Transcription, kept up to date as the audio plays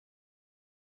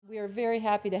We are very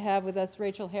happy to have with us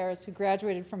Rachel Harris, who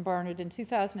graduated from Barnard in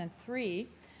 2003.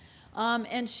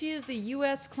 And she is the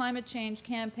U.S. Climate Change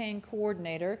Campaign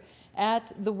Coordinator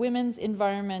at the Women's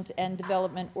Environment and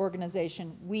Development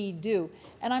Organization, We Do.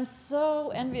 And I'm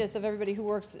so envious of everybody who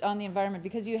works on the environment,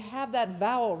 because you have that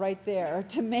vowel right there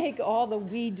to make all the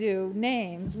We Do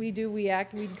names. We Do, We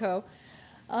Act, We'd Co.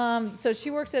 So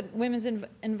she works at Women's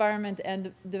Environment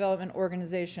and Development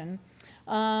Organization.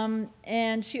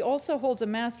 And she also holds a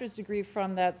master's degree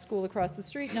from that school across the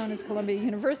street, known as Columbia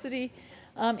University,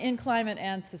 in climate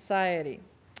and society.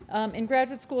 In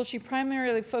graduate school, she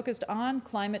primarily focused on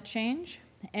climate change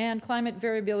and climate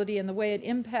variability and the way it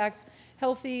impacts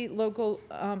healthy local,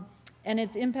 and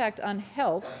its impact on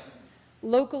health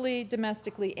locally,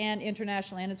 domestically, and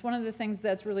internationally. And it's one of the things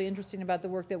that's really interesting about the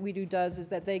work that We Do does, is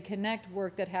that they connect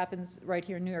work that happens right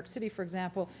here in New York City, for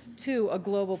example, to a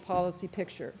global policy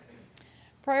picture.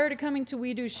 Prior to coming to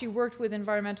We Do, she worked with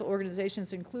environmental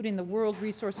organizations, including the World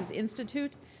Resources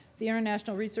Institute, the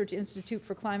International Research Institute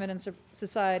for Climate and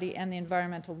Society, and the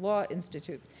Environmental Law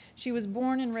Institute. She was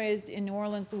born and raised in New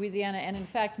Orleans, Louisiana, and in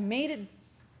fact made it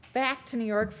back to New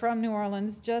York from New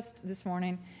Orleans just this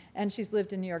morning, and she's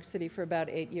lived in New York City for about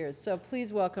 8 years. So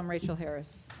please welcome Rachel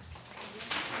Harris.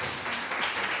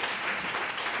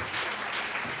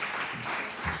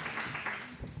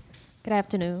 Good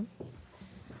afternoon.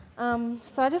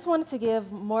 So I just wanted to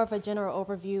give more of a general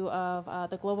overview of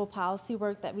the global policy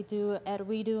work that we do at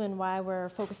We Do and why we're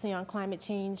focusing on climate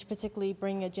change, particularly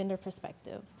bringing a gender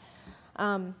perspective.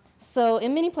 So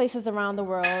in many places around the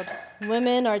world,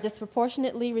 women are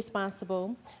disproportionately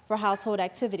responsible for household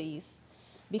activities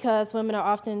because women are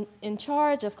often in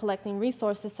charge of collecting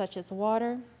resources such as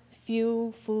water,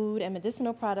 fuel, food, and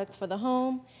medicinal products for the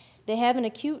home. They have an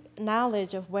acute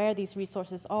knowledge of where these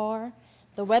resources are,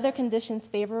 the weather conditions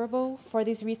favorable for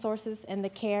these resources, and the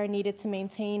care needed to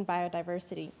maintain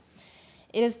biodiversity.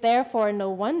 It is therefore no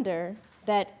wonder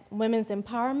that women's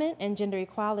empowerment and gender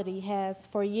equality has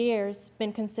for years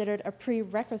been considered a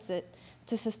prerequisite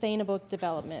to sustainable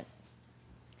development.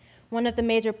 One of the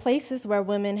major places where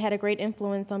women had a great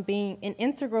influence on being an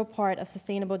integral part of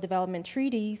sustainable development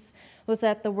treaties was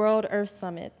at the World Earth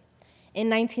Summit. In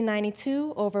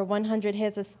 1992, over 100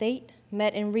 heads of state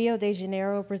met in Rio de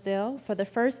Janeiro, Brazil, for the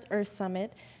first Earth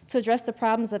Summit to address the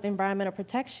problems of environmental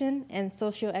protection and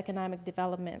socioeconomic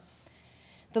development.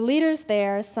 The leaders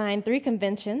there signed 3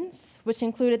 conventions, which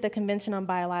included the Convention on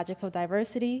Biological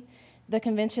Diversity, the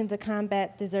Convention to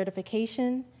Combat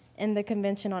Desertification, and the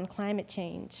Convention on Climate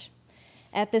Change.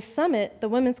 At this summit, the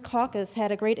Women's Caucus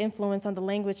had a great influence on the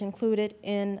language included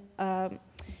in an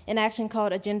action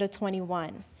called Agenda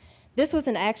 21. This was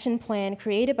an action plan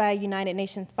created by United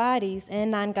Nations bodies and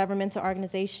non-governmental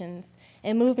organizations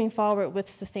in moving forward with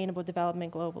sustainable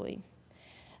development globally.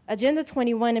 Agenda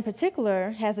 21 in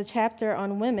particular has a chapter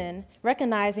on women,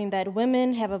 recognizing that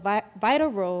women have a vital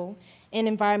role in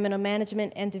environmental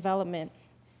management and development.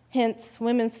 Hence,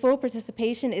 women's full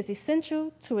participation is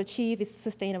essential to achieve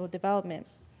sustainable development.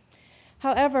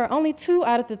 However, only 2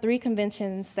 out of the 3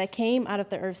 conventions that came out of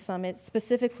the Earth Summit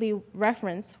specifically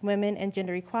reference women and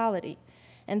gender equality,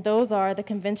 and those are the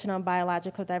Convention on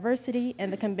Biological Diversity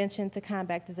and the Convention to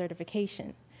Combat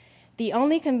Desertification. The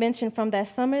only convention from that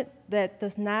summit that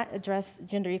does not address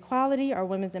gender equality or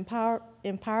women's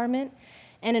empowerment,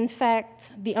 and in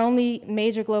fact, the only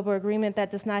major global agreement that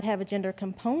does not have a gender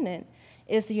component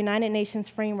is the United Nations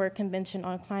Framework Convention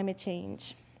on Climate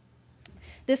Change.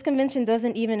 This convention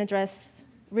doesn't even address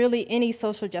really any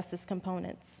social justice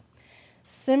components.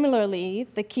 Similarly,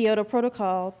 the Kyoto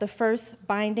Protocol, the first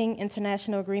binding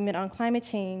international agreement on climate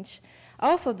change,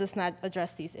 also does not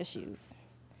address these issues.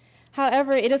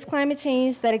 However, it is climate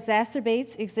change that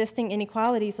exacerbates existing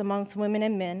inequalities amongst women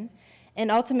and men and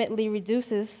ultimately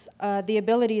reduces the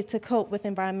ability to cope with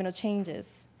environmental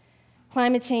changes.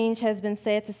 Climate change has been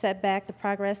said to set back the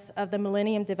progress of the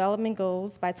Millennium Development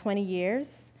Goals by 20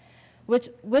 years,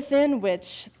 within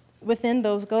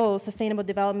those goals, sustainable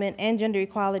development and gender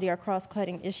equality are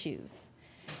cross-cutting issues.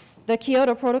 The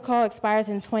Kyoto Protocol expires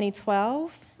in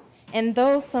 2012, and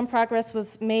though some progress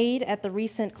was made at the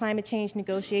recent climate change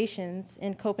negotiations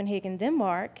in Copenhagen,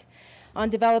 Denmark, on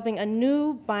developing a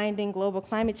new binding global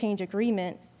climate change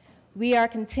agreement, we are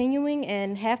continuing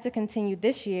and have to continue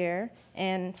this year,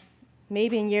 and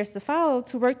maybe in years to follow,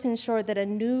 to work to ensure that a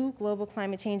new global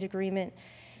climate change agreement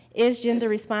is gender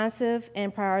responsive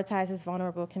and prioritizes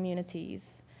vulnerable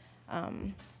communities.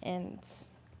 And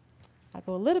I'll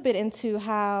go a little bit into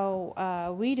how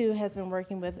WeDo has been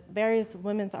working with various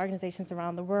women's organizations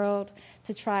around the world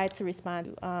to try to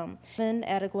respond. Then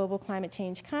at a global climate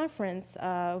change conference,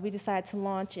 we decided to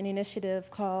launch an initiative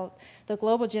called the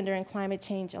Global Gender and Climate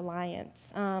Change Alliance.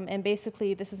 And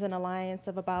basically, this is an alliance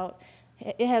of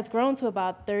it has grown to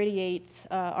about 38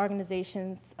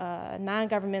 organizations,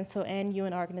 non-governmental and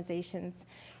UN organizations,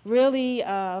 really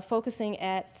focusing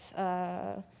at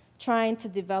trying to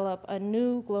develop a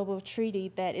new global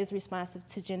treaty that is responsive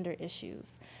to gender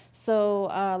issues. So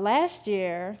last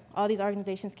year, all these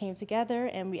organizations came together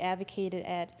and we advocated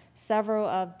at several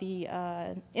of the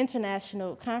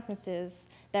international conferences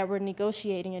that were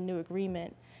negotiating a new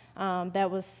agreement that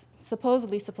was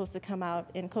supposedly supposed to come out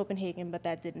in Copenhagen, but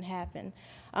that didn't happen.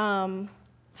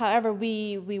 However,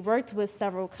 we worked with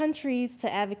several countries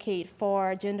to advocate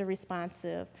for gender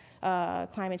responsive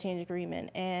climate change agreement.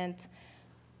 And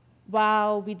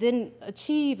while we didn't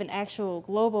achieve an actual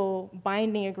global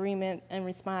binding agreement in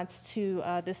response to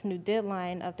this new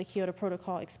deadline of the Kyoto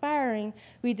Protocol expiring,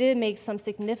 we did make some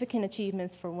significant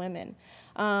achievements for women.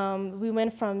 We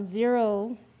went from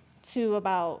 0 to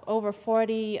about over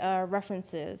 40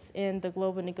 references in the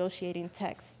global negotiating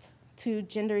text to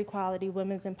gender equality,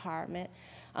 women's empowerment,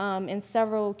 in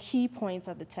several key points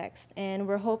of the text. And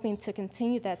we're hoping to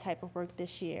continue that type of work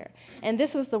this year. And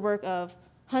this was the work of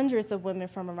hundreds of women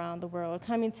from around the world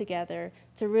coming together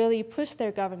to really push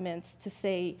their governments to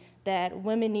say that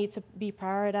women need to be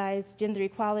prioritized, gender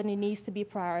equality needs to be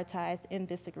prioritized in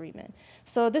this agreement.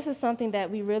 So this is something that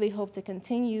we really hope to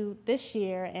continue this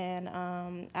year, and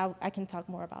I can talk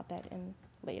more about that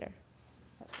later.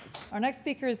 Our next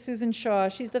speaker is Susan Shaw.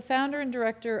 She's the founder and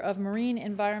director of Marine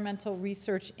Environmental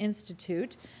Research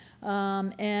Institute.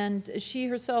 And she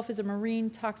herself is a marine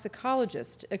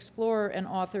toxicologist, explorer, and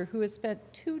author who has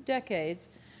spent 2 decades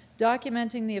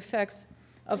documenting the effects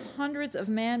of hundreds of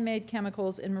man-made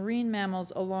chemicals in marine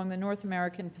mammals along the North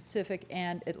American, Pacific,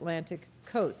 and Atlantic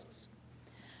coasts.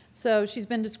 So she's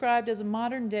been described as a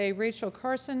modern-day Rachel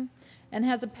Carson and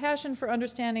has a passion for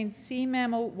understanding sea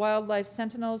mammal wildlife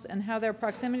sentinels and how their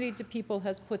proximity to people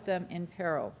has put them in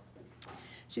peril.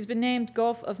 She's been named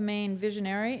Gulf of Maine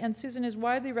Visionary, and Susan is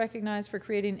widely recognized for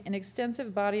creating an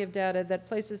extensive body of data that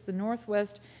places the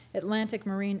Northwest Atlantic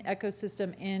marine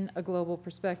ecosystem in a global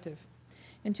perspective.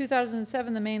 In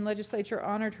 2007, the Maine legislature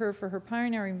honored her for her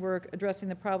pioneering work addressing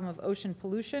the problem of ocean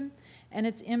pollution and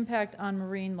its impact on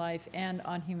marine life and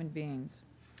on human beings.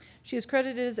 She is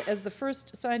credited as the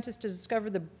first scientist to discover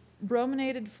the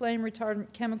brominated flame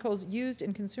retardant chemicals used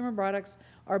in consumer products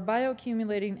are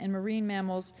bioaccumulating in marine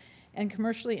mammals and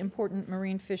commercially important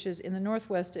marine fishes in the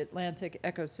Northwest Atlantic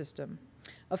ecosystem,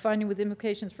 a finding with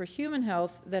implications for human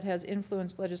health that has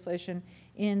influenced legislation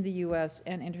in the U.S.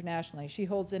 and internationally. She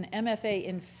holds an MFA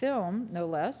in film, no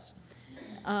less,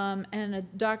 and a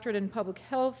doctorate in public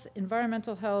health,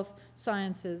 environmental health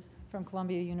sciences from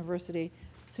Columbia University.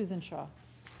 Susan Shaw.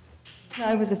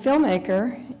 I was a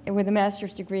filmmaker with a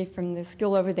master's degree from the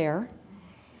school over there,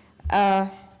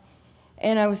 and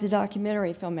I was a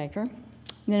documentary filmmaker.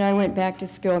 Then I went back to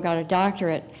school, got a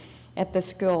doctorate at the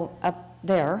school up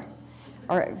there,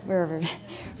 or wherever,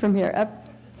 from here up,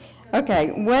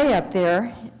 okay, way up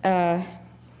there,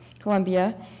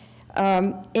 Columbia,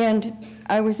 and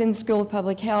I was in the School of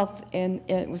Public Health, and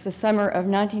it was the summer of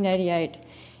 1988,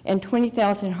 and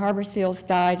 20,000 harbor seals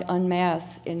died en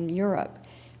masse in Europe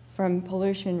from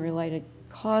pollution-related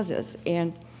causes.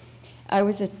 And I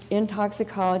was in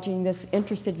toxicology, and this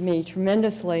interested me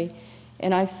tremendously.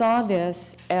 And I saw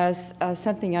this as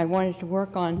something I wanted to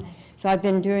work on, so I've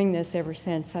been doing this ever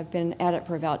since. I've been at it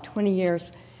for about 20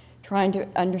 years, trying to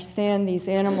understand these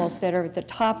animals that are at the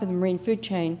top of the marine food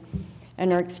chain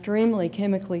and are extremely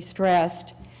chemically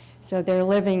stressed, so they're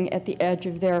living at the edge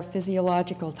of their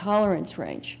physiological tolerance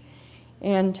range.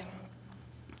 And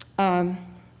but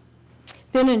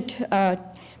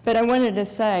I wanted to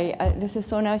say, this is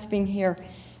so nice being here.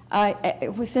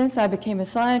 Since I became a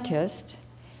scientist,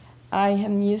 I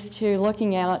am used to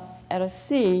looking out at a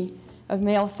sea of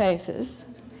male faces.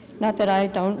 Not that I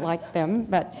don't like them,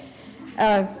 but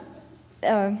and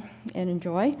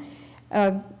enjoy.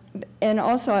 And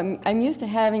also, I'm used to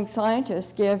having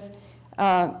scientists give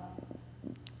 4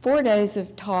 days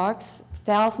of talks,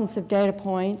 thousands of data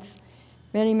points,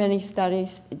 many, many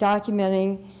studies,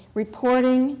 documenting,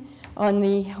 reporting on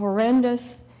the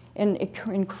horrendous and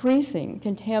increasing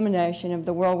contamination of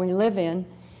the world we live in,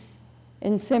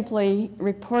 and simply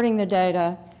reporting the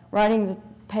data, writing the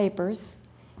papers,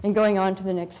 and going on to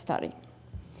the next study.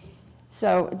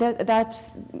 So that's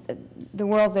the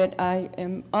world that I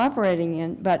am operating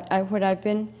in, but what I've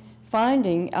been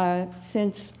finding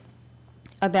since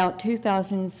about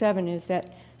 2007 is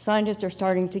that scientists are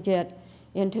starting to get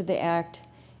into the act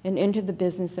and into the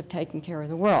business of taking care of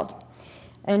the world.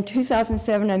 In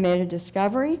 2007, I made a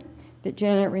discovery that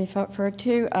Janet referred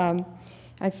to.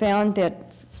 I found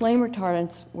that flame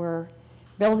retardants were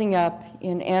building up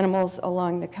in animals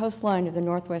along the coastline of the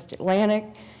Northwest Atlantic.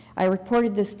 I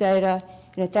reported this data,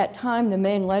 and at that time, the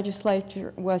Maine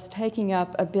legislature was taking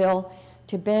up a bill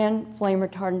to ban flame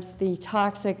retardants, the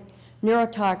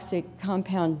neurotoxic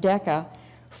compound DECA,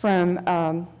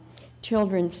 from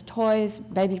children's toys,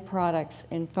 baby products,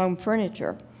 and foam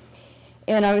furniture.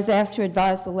 And I was asked to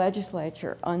advise the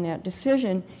legislature on that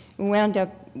decision. We wound up,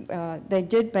 they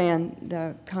did ban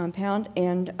the compound,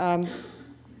 and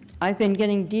I've been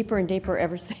getting deeper and deeper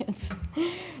ever since.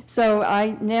 So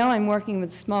now I'm working with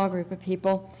a small group of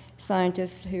people,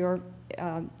 scientists who are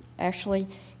actually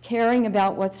caring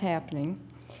about what's happening,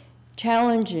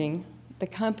 challenging the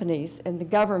companies and the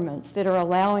governments that are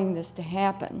allowing this to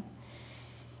happen,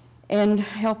 and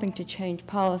helping to change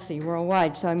policy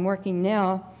worldwide. So I'm working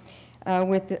now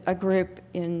with a group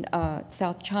in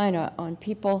South China on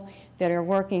people that are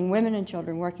working, women and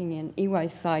children working in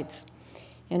e-waste sites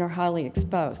and are highly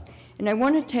exposed. And I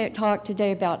want to talk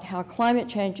today about how climate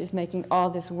change is making all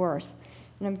this worse.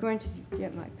 And I'm going to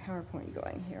get my PowerPoint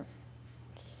going here.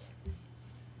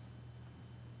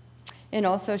 And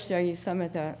also show you some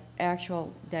of the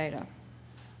actual data.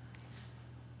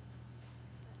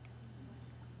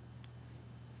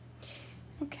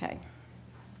 Okay.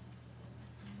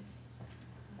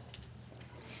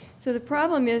 So the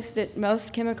problem is that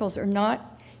most chemicals are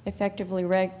not effectively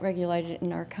regulated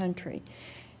in our country.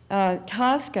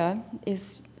 TSCA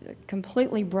is a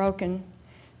completely broken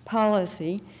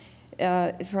policy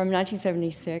from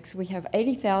 1976. We have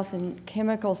 80,000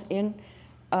 chemicals in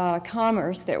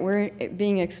commerce that we're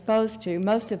being exposed to.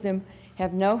 Most of them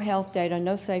have no health data,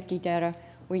 no safety data.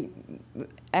 We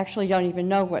actually don't even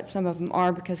know what some of them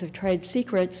are because of trade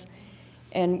secrets,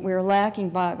 and we're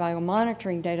lacking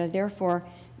biomonitoring data. Therefore,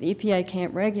 the EPA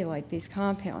can't regulate these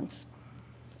compounds.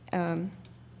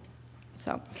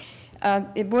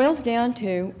 It boils down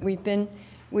to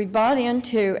we bought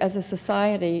into, as a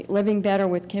society, living better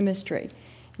with chemistry.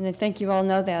 And I think you all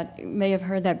know that, you may have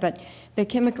heard that, but the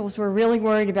chemicals we're really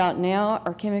worried about now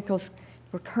are chemicals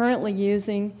we're currently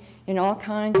using in all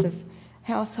kinds of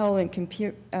household and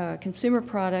consumer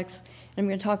products. And I'm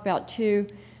going to talk about two,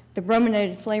 the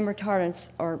brominated flame retardants,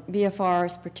 or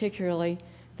BFRs particularly,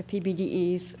 the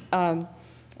PBDEs,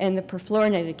 and the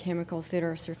perfluorinated chemicals that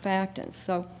are surfactants.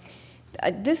 So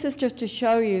this is just to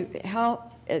show you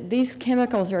how these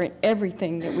chemicals are in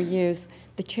everything that we use.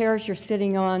 The chairs you're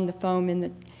sitting on, the foam in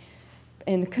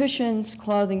the cushions,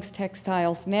 clothing,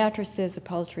 textiles, mattresses,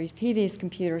 upholsteries, TVs,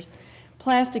 computers,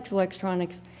 plastics,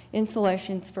 electronics,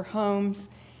 insulations for homes,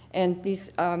 and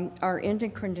these are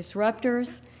endocrine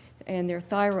disruptors, and they're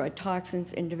thyroid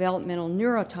toxins and developmental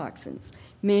neurotoxins,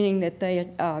 meaning that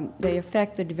they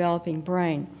affect the developing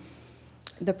brain.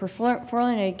 The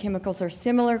perfluorinated chemicals are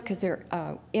similar because they're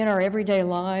in our everyday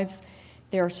lives.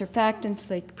 They are surfactants.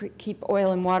 They keep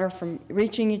oil and water from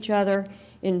reaching each other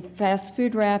in fast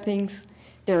food wrappings.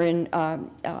 They're in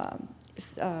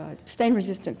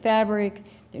stain-resistant fabric.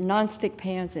 They're nonstick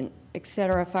pans, and et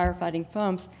cetera, firefighting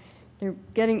foams. They're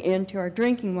getting into our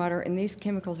drinking water, and these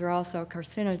chemicals are also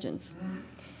carcinogens.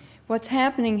 What's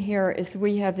happening here is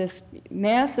we have this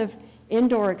massive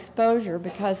indoor exposure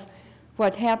because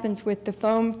what happens with the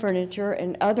foam furniture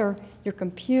and your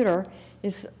computer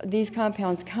is these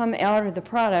compounds come out of the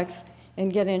products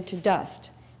and get into dust.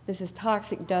 This is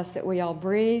toxic dust that we all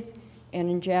breathe and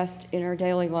ingest in our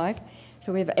daily life.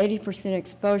 So we have 80%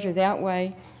 exposure that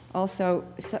way, also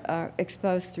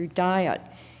exposed through diet.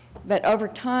 But over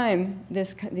time,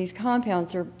 these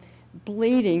compounds are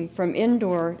bleeding from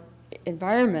indoor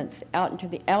environments out into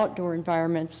the outdoor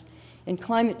environments, and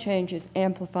climate change is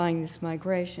amplifying this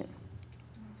migration.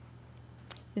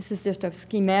 This is just a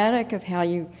schematic of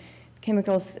how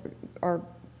chemicals are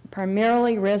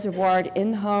primarily reservoired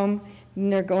in the home,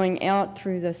 and they're going out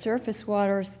through the surface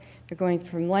waters. They're going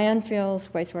from landfills,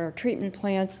 wastewater treatment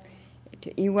plants,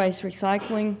 to e-waste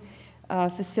recycling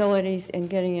facilities, and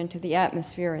getting into the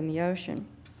atmosphere and the ocean.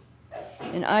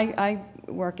 And I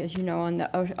work, as you know,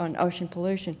 on ocean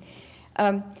pollution.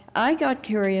 I got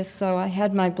curious, so I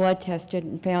had my blood tested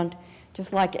and found,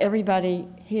 just like everybody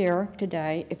here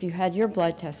today, if you had your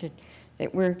blood tested,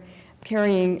 that we're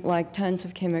carrying like tons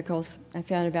of chemicals. I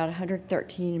found about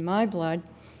 113 in my blood,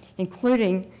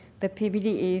 including the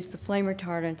PBDEs, the flame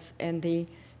retardants, and the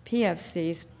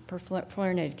PFCs,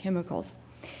 perfluorinated chemicals.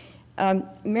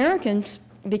 Americans,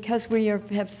 because we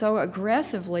have so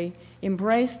aggressively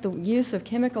embraced the use of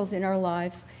chemicals in our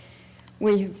lives.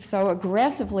 We've so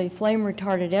aggressively flame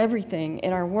retarded everything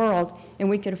in our world, and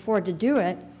we could afford to do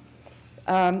it.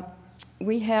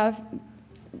 We have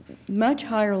much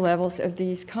higher levels of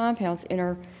these compounds in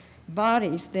our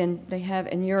bodies than they have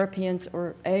in Europeans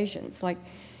or Asians. Like,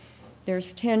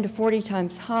 there's 10 to 40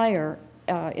 times higher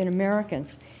in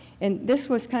Americans. And this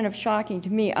was kind of shocking to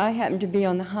me. I happened to be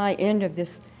on the high end of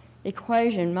this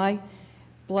equation. My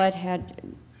blood had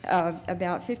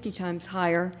about 50 times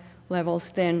higher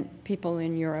levels than people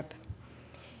in Europe.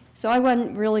 So I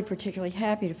wasn't really particularly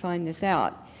happy to find this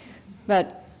out.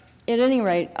 But at any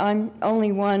rate, I'm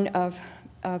only one of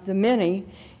the many,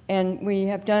 and we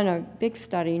have done a big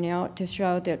study now to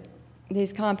show that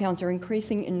these compounds are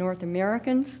increasing in North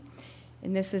Americans,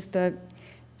 and this is the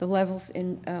levels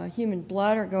in human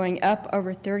blood are going up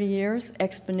over 30 years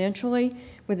exponentially,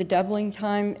 with a doubling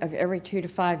time of every 2 to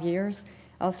 5 years,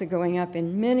 also going up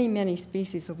in many, many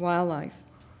species of wildlife.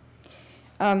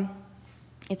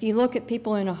 If you look at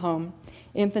people in a home,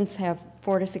 infants have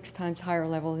 4 to 6 times higher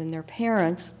level than their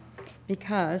parents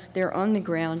because they're on the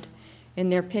ground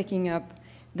and they're picking up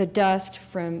the dust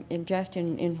from ingestion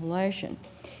and inhalation.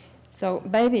 So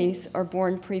babies are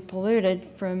born pre-polluted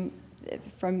from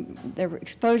their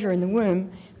exposure in the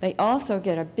womb. They also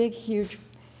get a big, huge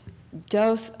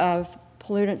dose of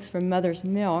pollutants from mother's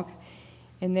milk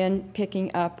and then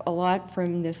picking up a lot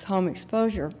from this home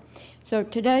exposure. So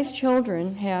today's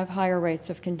children have higher rates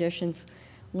of conditions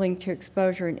linked to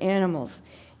exposure in animals,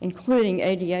 including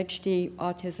ADHD,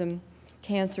 autism,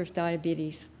 cancers,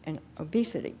 diabetes, and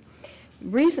obesity.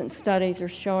 Recent studies are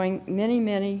showing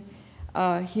many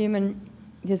human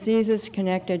diseases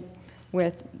connected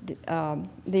with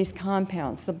these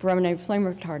compounds, the brominated flame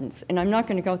retardants. And I'm not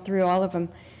going to go through all of them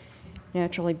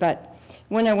naturally, but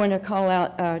one I want to call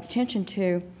out attention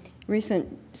to,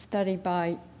 recent study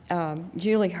by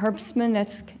Julie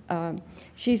Herbstman.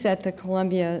 She's at the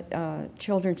Columbia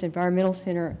Children's Environmental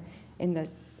Center in the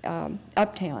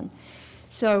Uptown.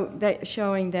 So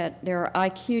showing that there are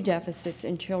IQ deficits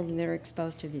in children that are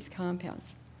exposed to these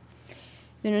compounds.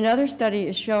 Then another study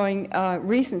is showing,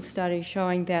 recent study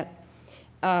showing that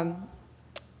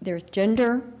there's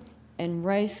gender and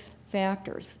race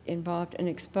factors involved in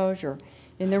exposure.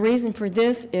 And the reason for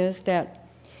this is that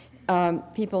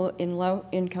people in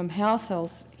low-income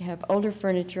households have older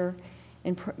furniture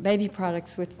and baby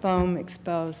products with foam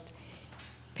exposed.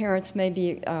 Parents may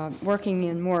be working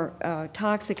in more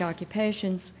toxic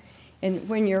occupations. And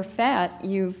when you're fat,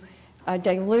 you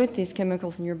dilute these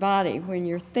chemicals in your body. When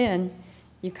you're thin,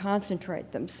 you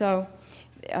concentrate them. So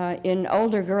in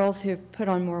older girls who've put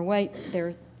on more weight,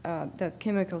 the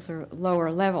chemicals are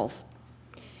lower levels.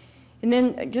 And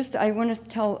then I want to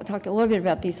talk a little bit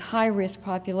about these high-risk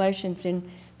populations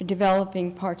in the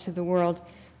developing parts of the world.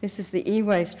 This is the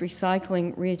e-waste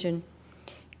recycling region,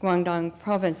 Guangdong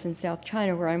province in South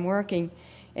China, where I'm working.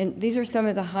 And these are some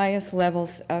of the highest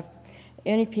levels of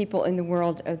any people in the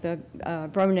world of the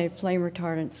brominated flame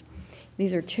retardants.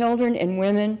 These are children and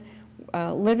women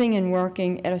living and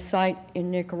working at a site in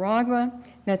Nicaragua.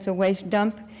 That's a waste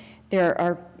dump. There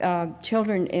are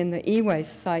children in the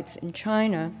e-waste sites in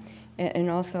China,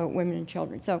 and also women and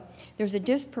children. So there's a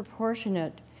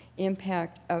disproportionate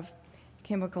impact of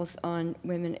chemicals on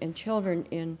women and children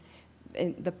in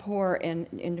the poor and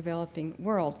in developing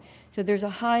world. So there's a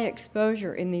high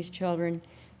exposure in these children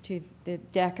to the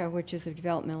DECA, which is a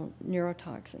developmental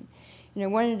neurotoxin. And I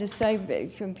wanted to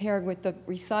say, compared with the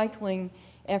recycling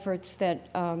efforts that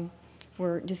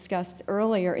were discussed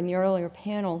earlier in the earlier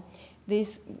panel,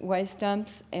 these waste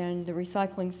dumps and the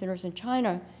recycling centers in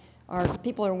China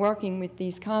people are working with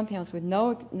these compounds with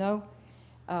no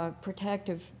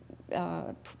protective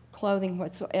clothing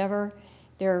whatsoever.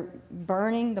 They're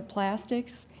burning the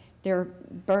plastics. The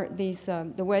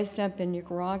waste dump in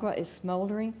Nicaragua is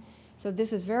smoldering. So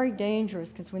this is very dangerous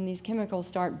because when these chemicals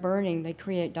start burning, they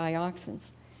create dioxins.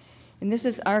 And this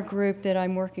is our group that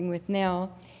I'm working with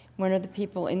now. One of the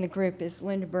people in the group is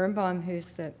Linda Birnbaum, who's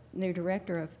the new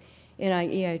director of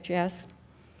NIEHS.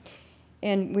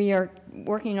 And we are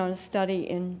working on a study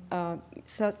in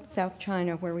South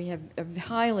China where we have a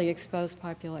highly exposed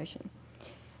population.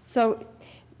 So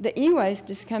the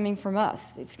e-waste is coming from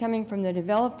us. It's coming from the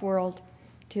developed world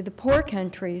to the poor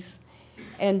countries,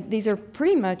 and these are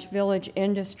pretty much village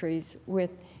industries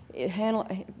with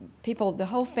people, the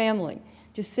whole family,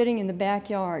 just sitting in the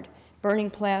backyard, burning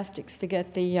plastics to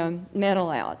get the metal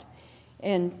out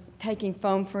and taking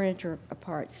foam furniture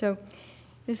apart. So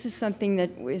this is something that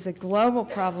is a global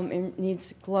problem and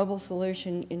needs global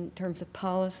solution in terms of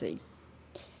policy.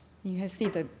 You see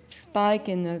the spike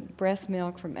in the breast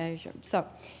milk from Asia. So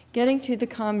getting to the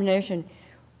combination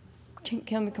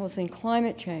chemicals and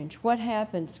climate change, what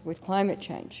happens with climate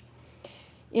change?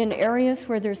 In areas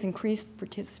where there's increased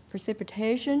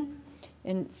precipitation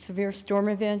and severe storm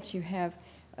events, you have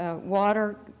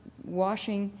water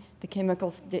washing the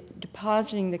chemicals,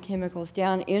 depositing the chemicals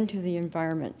down into the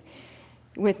environment.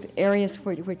 With areas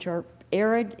which are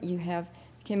arid, you have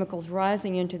chemicals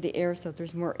rising into the air, so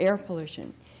there's more air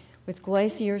pollution. With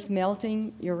glaciers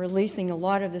melting, you're releasing a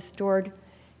lot of the stored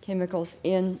chemicals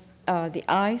in the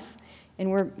ice.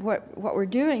 And what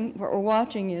we're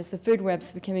watching is the food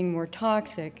webs becoming more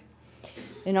toxic.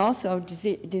 And also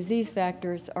disease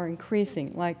factors are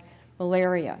increasing, like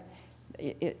malaria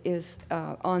is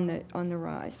on the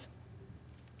rise.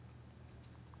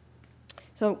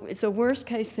 So it's a worst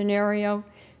case scenario,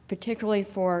 particularly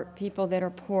for people that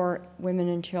are poor, women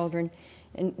and children.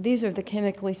 And these are the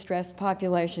chemically stressed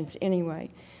populations anyway.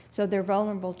 So they're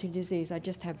vulnerable to disease. I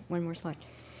just have one more slide.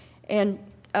 And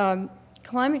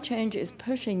climate change is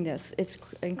pushing this. It's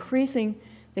increasing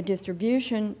the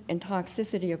distribution and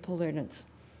toxicity of pollutants.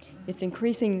 It's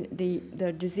increasing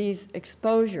the disease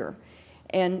exposure.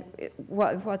 And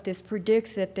what this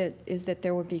predicts is that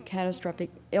there will be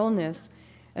catastrophic illness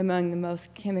among the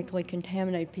most chemically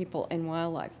contaminated people and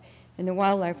wildlife. And the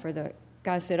wildlife are the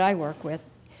guys that I work with.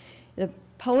 The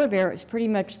polar bear is pretty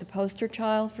much the poster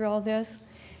child for all this.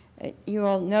 You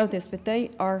all know this, but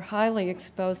they are highly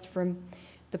exposed from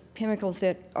the chemicals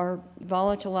that are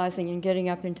volatilizing and getting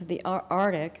up into the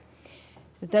Arctic.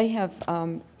 They have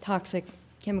toxic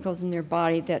chemicals in their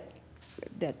body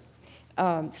that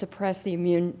suppress the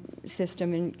immune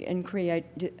system and create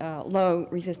low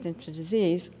resistance to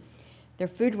disease. Their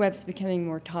food web's becoming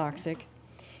more toxic.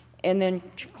 And then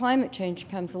climate change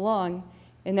comes along,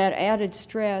 and that added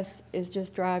stress is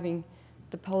just driving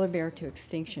the polar bear to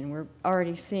extinction. We're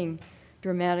already seeing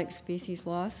dramatic species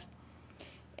loss.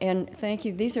 And thank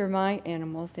you, these are my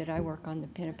animals that I work on, the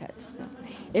pinnipeds. So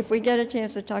if we get a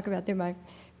chance to talk about them, I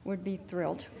would be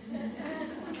thrilled.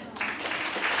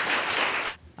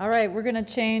 All right, we're going to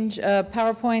change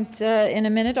PowerPoint in a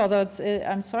minute, although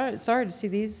I'm sorry to see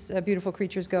these beautiful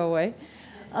creatures go away.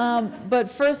 But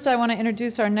first, I want to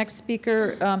introduce our next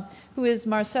speaker, who is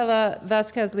Marcela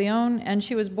Vasquez Leon, and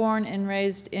she was born and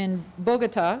raised in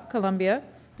Bogota, Colombia,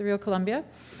 the real Colombia.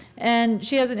 And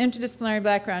she has an interdisciplinary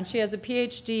background. She has a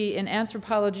PhD in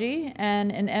anthropology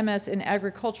and an MS in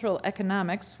agricultural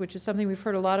economics, which is something we've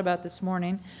heard a lot about this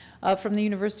morning, from the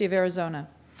University of Arizona.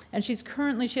 And she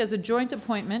has a joint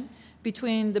appointment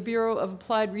between the Bureau of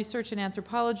Applied Research in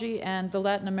Anthropology and the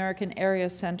Latin American Area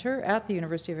Center at the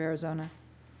University of Arizona.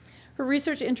 Her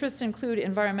research interests include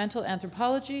environmental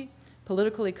anthropology,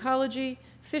 political ecology,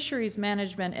 fisheries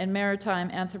management, and maritime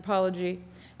anthropology,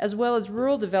 as well as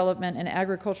rural development and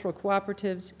agricultural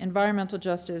cooperatives, environmental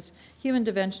justice, human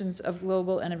dimensions of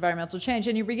global and environmental change.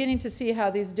 And you're beginning to see how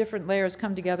these different layers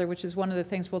come together, which is one of the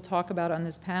things we'll talk about on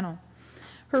this panel.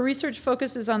 Her research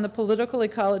focuses on the political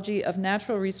ecology of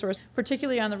natural resources,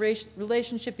 particularly on the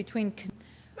relationship between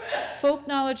folk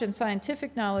knowledge and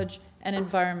scientific knowledge and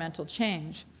environmental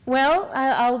change. Well,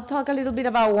 I'll talk a little bit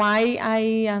about why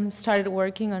I started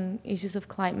working on issues of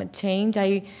climate change.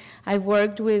 I've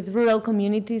worked with rural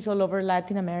communities all over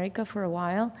Latin America for a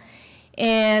while,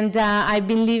 and I've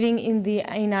been living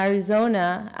in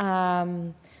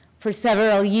Arizona for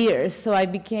several years, so I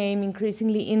became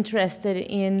increasingly interested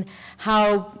in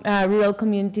how rural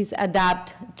communities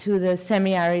adapt to the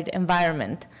semi-arid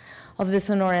environment of the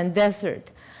Sonoran Desert.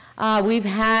 We've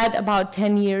had about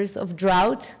 10 years of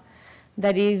drought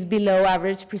that is below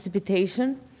average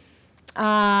precipitation,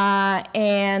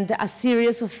 and a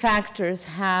series of factors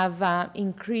have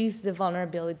increased the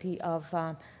vulnerability of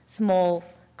small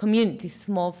communities,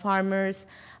 small farmers,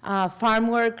 farm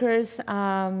workers.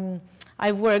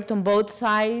 I've worked on both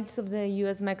sides of the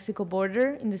US-Mexico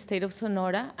border in the state of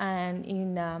Sonora and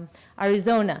in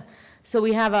Arizona. So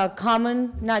we have a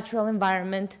common natural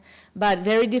environment, but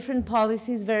very different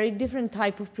policies, very different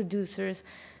type of producers.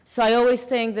 So I always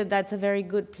think that that's a very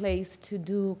good place to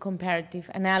do comparative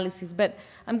analysis. But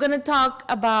I'm going to talk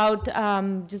about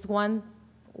just one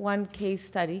case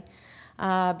study,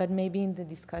 but maybe in the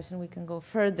discussion we can go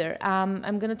further.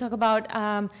 I'm going to talk about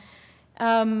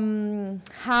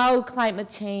how climate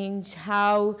change,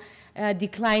 how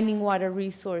declining water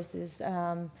resources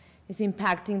is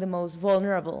impacting the most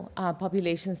vulnerable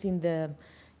populations in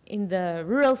the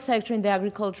rural sector, in the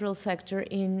agricultural sector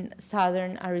in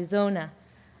southern Arizona.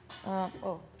 Here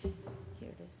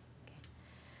it is. Okay.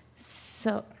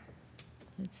 So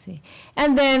let's see.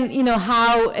 And then,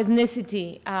 how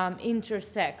ethnicity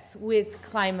intersects with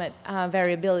climate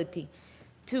variability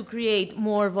to create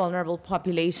more vulnerable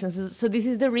populations. So this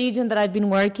is the region that I've been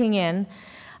working in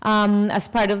as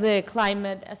part of the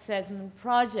climate assessment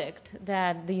project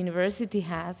that the university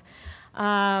has.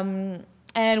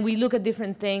 And we look at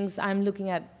different things. I'm looking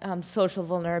at social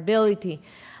vulnerability.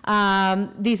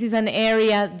 This is an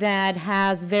area that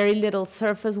has very little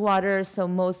surface water, so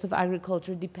most of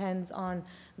agriculture depends on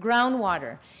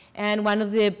groundwater. And one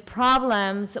of the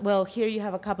problems, well, here you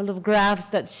have a couple of graphs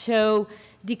that show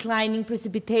declining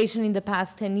precipitation in the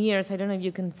past 10 years. I don't know if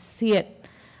you can see it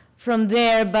from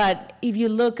there, but if you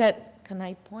look at, can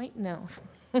I point? No.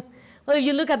 Well, if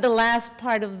you look at the last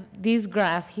part of this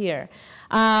graph here,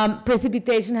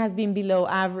 precipitation has been below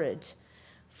average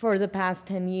for the past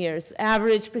 10 years.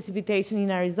 Average precipitation in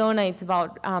Arizona is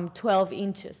about 12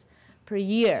 inches per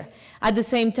year. At the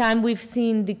same time, we've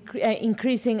seen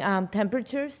increasing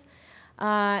temperatures,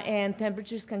 and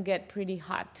temperatures can get pretty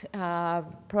hot.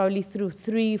 Probably through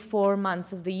 3-4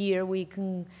 months of the year, we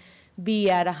can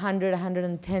be at 100,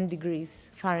 110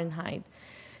 degrees Fahrenheit.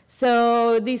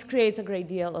 So this creates a great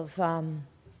deal of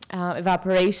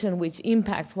evaporation, which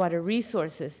impacts water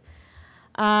resources.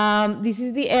 This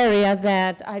is the area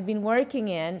that I've been working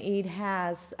in. It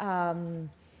has,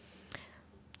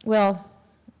 well,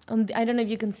 I don't know if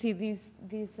you can see this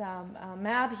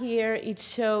map here. It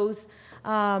shows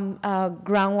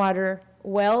groundwater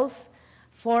wells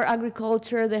for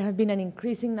agriculture. There have been an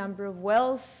increasing number of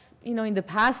wells, in the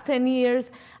past 10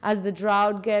 years as the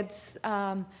drought gets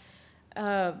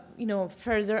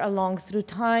further along through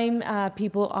time.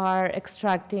 People are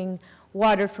extracting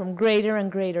water from greater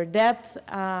and greater depths,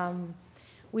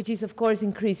 which is, of course,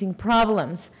 increasing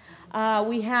problems.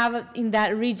 We have in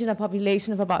that region a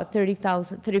population of about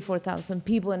 34,000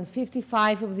 people, and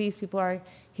 55 of these people are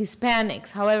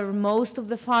Hispanics. However, most of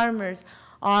the farmers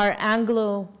are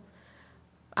Anglo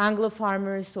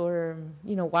farmers or,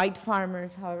 white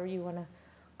farmers, however you want to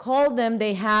call them.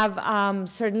 They have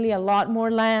certainly a lot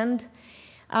more land,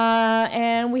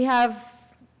 and we have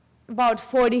about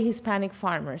 40 Hispanic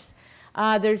farmers.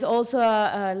 There's also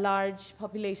a large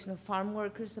population of farm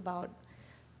workers, about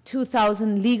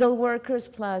 2,000 legal workers,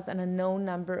 plus an unknown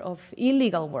number of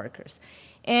illegal workers.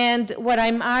 And what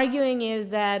I'm arguing is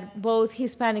that both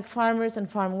Hispanic farmers and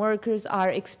farm workers are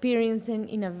experiencing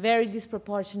in a very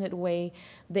disproportionate way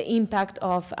the impact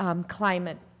of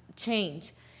climate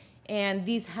change. And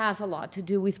this has a lot to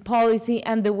do with policy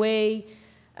and the way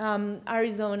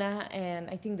Arizona and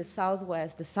I think the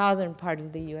Southwest, the southern part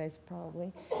of the U.S.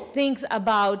 probably, thinks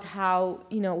about how,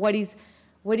 what is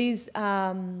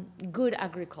good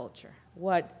agriculture,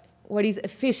 what is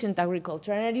efficient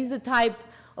agriculture. And it is the type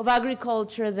of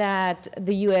agriculture that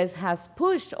the U.S. has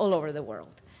pushed all over the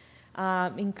world,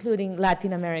 including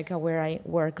Latin America, where I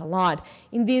work a lot.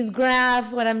 In this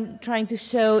graph, what I'm trying to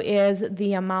show is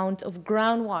the amount of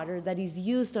groundwater that is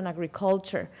used on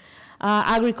agriculture.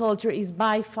 Agriculture is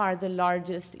by far the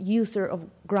largest user of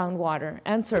groundwater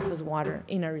and surface water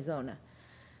in Arizona.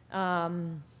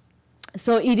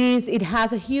 So it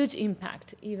has a huge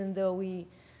impact, even though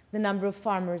the number of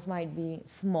farmers might be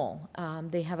small.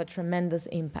 They have a tremendous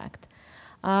impact.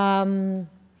 Now,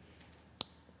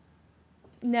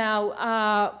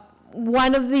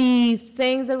 one of the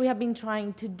things that we have been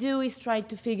trying to do is try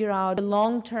to figure out the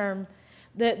long-term,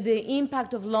 the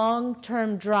impact of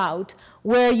long-term drought,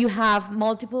 where you have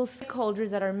multiple stakeholders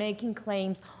that are making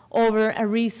claims over a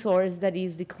resource that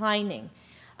is declining.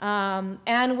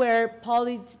 And where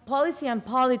policy and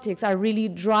politics are really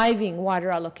driving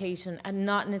water allocation and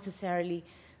not necessarily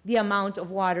the amount of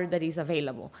water that is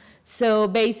available. So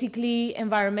basically,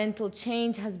 environmental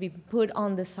change has been put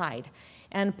on the side,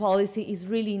 and policy is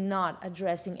really not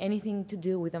addressing anything to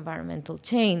do with environmental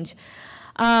change.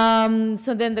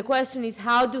 So then the question is,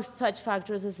 how do such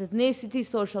factors as ethnicity,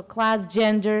 social class,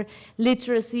 gender,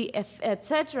 literacy,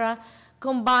 etc.,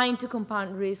 combine to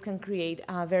compound risk and create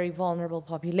very vulnerable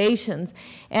populations?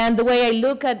 And the way I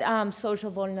look at social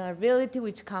vulnerability,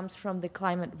 which comes from the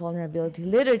climate vulnerability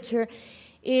literature,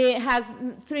 it has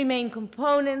three main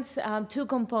components, two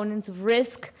components of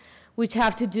risk, which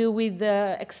have to do with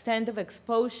the extent of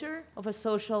exposure of a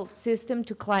social system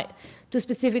to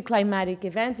specific climatic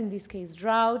event, in this case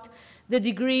drought, the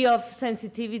degree of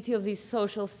sensitivity of this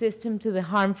social system to the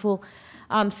harmful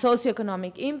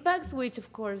socioeconomic impacts, which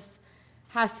of course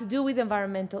has to do with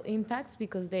environmental impacts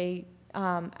because they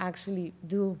actually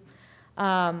do,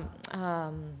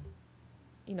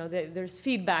 there's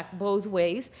feedback both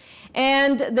ways.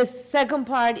 And the second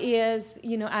part is,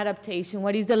 adaptation.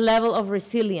 What is the level of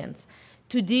resilience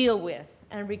to deal with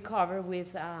and recover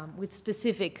with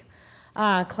specific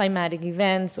climatic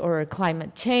events or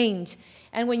climate change.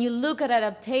 And when you look at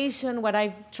adaptation, what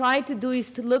I've tried to do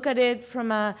is to look at it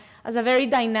as a very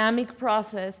dynamic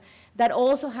process that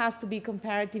also has to be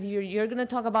comparative. You're going to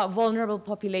talk about vulnerable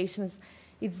populations.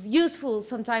 It's useful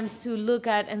sometimes to look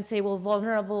at and say, well,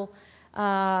 vulnerable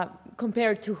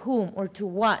compared to whom or to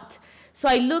what? So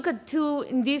I look at two,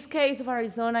 in this case of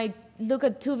Arizona, I look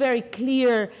at two very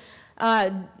clear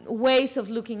ways of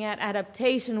looking at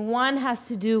adaptation. One has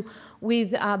to do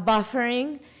with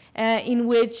buffering, in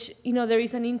which there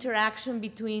is an interaction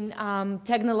between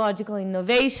technological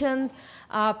innovations,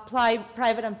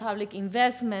 private and public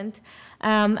investment,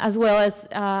 as well as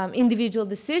individual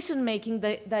decision-making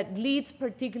that leads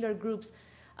particular groups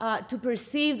to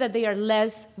perceive that they are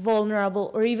less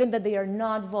vulnerable or even that they are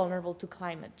not vulnerable to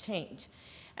climate change.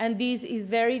 And this is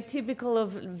very typical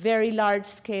of very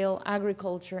large-scale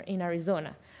agriculture in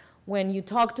Arizona. When you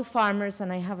talk to farmers,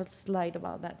 and I have a slide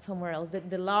about that somewhere else,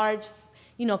 the large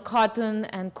cotton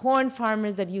and corn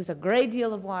farmers that use a great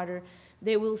deal of water,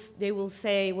 they will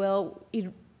say, well,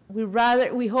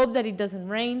 we hope that it doesn't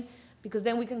rain because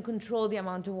then we can control the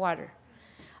amount of water.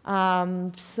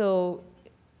 So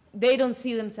they don't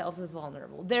see themselves as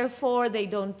vulnerable. Therefore, they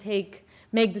don't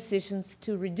make decisions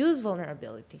to reduce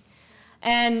vulnerability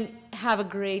and have a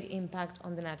great impact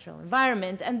on the natural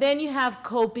environment. And then you have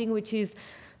coping, which is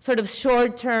sort of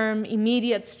short-term,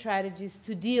 immediate strategies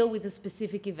to deal with a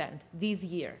specific event this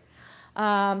year.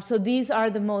 So these are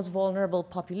the most vulnerable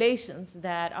populations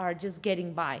that are just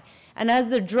getting by. And as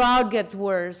the drought gets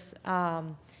worse,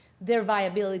 their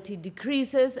viability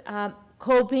decreases.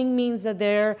 Coping means that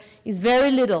there is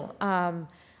very little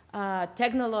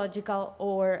technological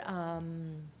or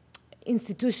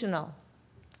institutional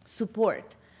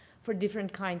support for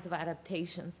different kinds of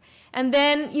adaptations. And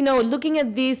then, looking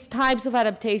at these types of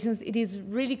adaptations, it is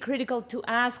really critical to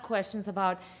ask questions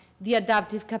about the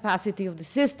adaptive capacity of the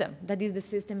system, that is the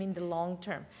system in the long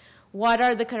term. What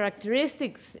are the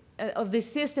characteristics of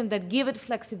this system that give it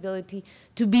flexibility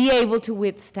to be able to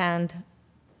withstand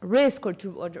risk or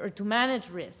to manage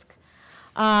risk,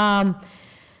 so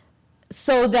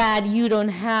that you don't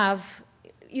have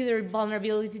either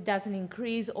vulnerability doesn't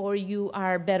increase or you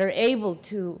are better able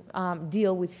to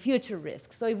deal with future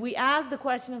risks. So if we ask the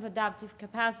question of adaptive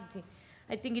capacity,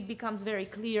 I think it becomes very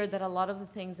clear that a lot of the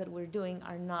things that we're doing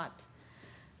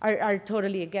are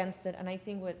totally against it. And I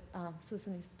think what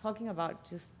Susan is talking about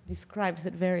just describes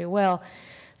it very well.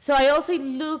 So I also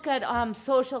look at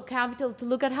social capital to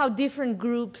look at how different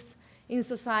groups in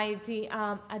society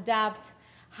adapt,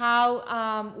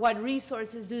 what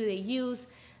resources do they use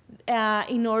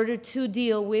in order to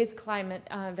deal with climate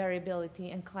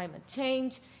variability and climate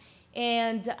change.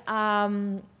 And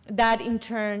that in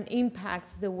turn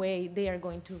impacts the way they are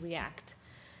going to react.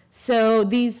 So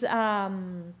these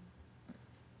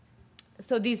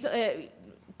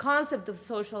concept of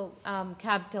social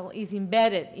capital is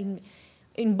embedded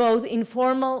in both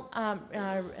informal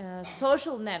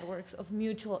social networks of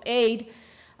mutual aid,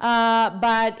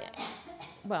 but,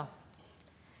 well,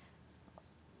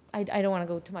 I don't want to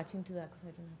go too much into that because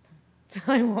I don't have time, so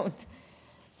I won't.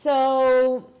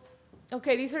 So,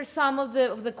 okay, these are some of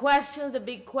the questions, the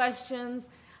big questions.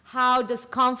 How does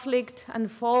conflict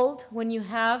unfold when you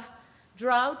have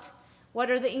drought?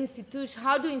 What are the institutions?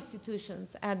 How do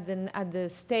institutions at the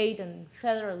state and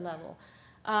federal level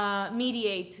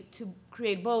mediate to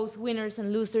create both winners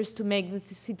and losers to make the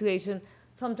situation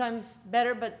sometimes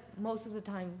better, but most of the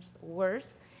times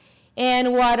worse?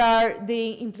 And what are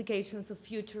the implications of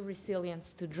future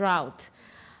resilience to drought?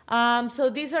 So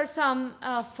these are some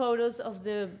photos of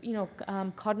the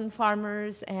cotton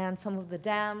farmers and some of the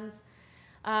dams.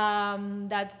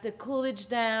 That's the Coolidge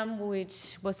Dam,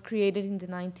 which was created in the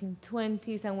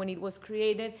 1920s, and when it was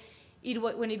created,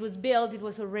 when it was built, it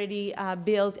was already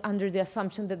built under the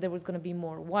assumption that there was going to be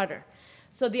more water.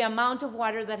 So the amount of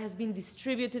water that has been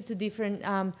distributed to different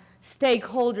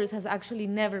stakeholders has actually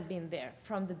never been there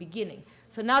from the beginning.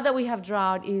 So now that we have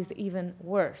drought, it is even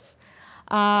worse.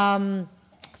 So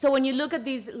when you look at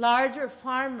these larger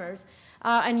farmers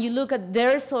and you look at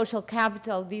their social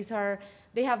capital,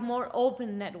 they have more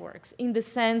open networks in the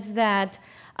sense that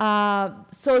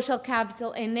social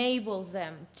capital enables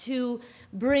them to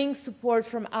bring support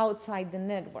from outside the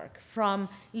network, from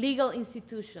legal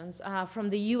institutions, from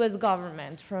the US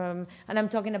government, and I'm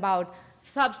talking about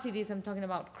subsidies, I'm talking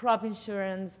about crop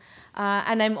insurance,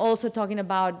 and I'm also talking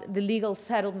about the legal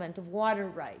settlement of water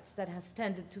rights that has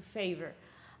tended to favor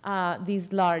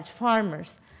these large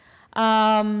farmers.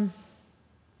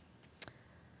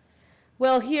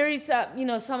 Well, here is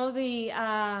some of the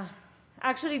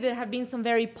Actually, there have been some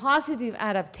very positive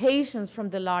adaptations from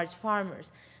the large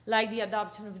farmers, like the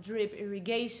adoption of drip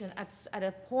irrigation at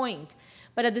a point.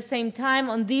 But at the same time,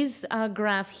 on this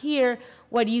graph here,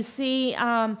 what you see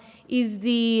is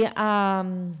the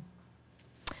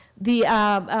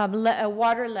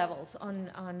water levels on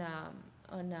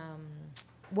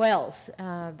wells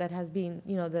that has been,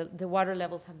 the water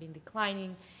levels have been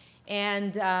declining,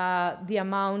 and the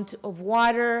amount of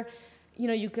water,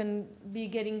 you can be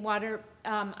getting water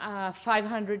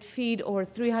 500 feet or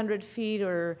 300 feet,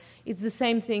 or it's the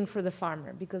same thing for the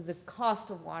farmer because the cost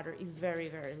of water is very,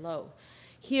 very low.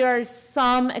 Here are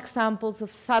some examples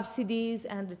of subsidies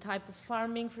and the type of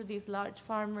farming for these large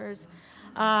farmers.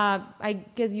 I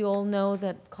guess you all know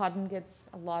that cotton gets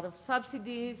a lot of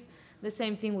subsidies. The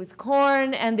same thing with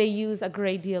corn, and they use a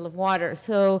great deal of water.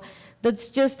 So that's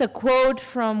just a quote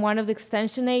from one of the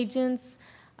extension agents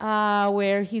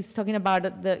where he's talking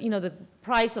about the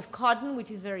price of cotton,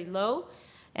 which is very low,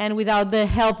 and without the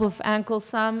help of Uncle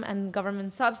Sam and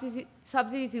government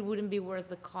subsidies, it wouldn't be worth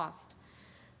the cost.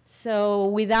 So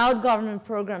without government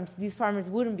programs, these farmers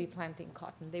wouldn't be planting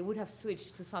cotton. They would have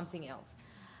switched to something else.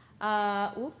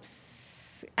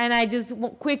 And I just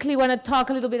quickly want to talk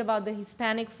a little bit about the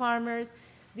Hispanic farmers.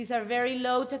 These are very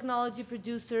low technology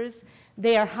producers.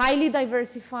 They are highly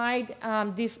diversified,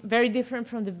 very different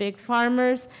from the big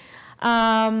farmers.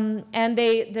 And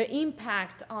their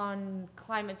impact on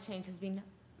climate change has been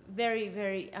very,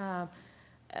 very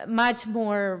much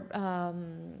more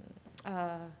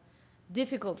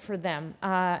difficult for them,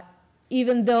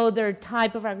 even though their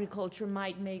type of agriculture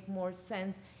might make more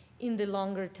sense in the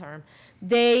longer term.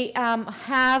 They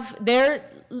have their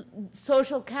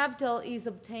social capital is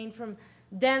obtained from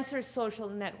denser social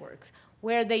networks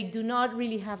where they do not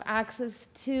really have access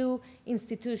to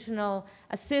institutional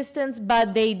assistance,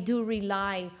 but they do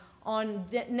rely on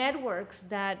the networks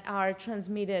that are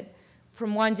transmitted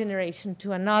from one generation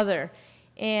to another.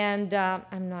 And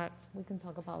we can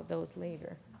talk about those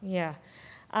later. Yeah.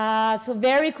 So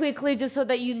very quickly, just so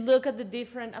that you look at the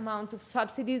different amounts of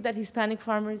subsidies that Hispanic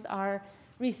farmers are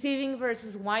receiving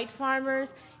versus white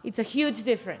farmers, it's a huge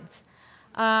difference.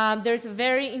 There's a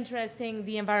very interesting,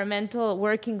 the environmental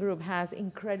working group has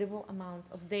incredible amount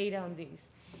of data on these.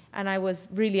 And I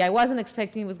wasn't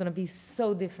expecting it was gonna be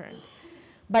so different.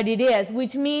 But it is,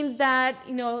 which means that,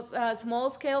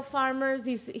 small-scale farmers,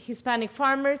 these Hispanic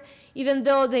farmers, even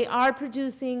though they are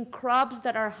producing crops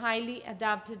that are highly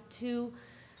adapted to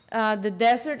the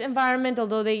desert environment,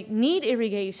 although they need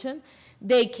irrigation,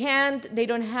 they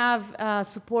don't have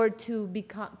support to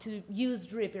use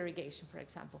drip irrigation, for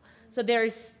example. So they're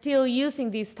still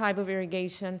using this type of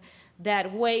irrigation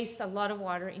that wastes a lot of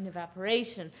water in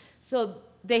evaporation. So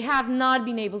they have not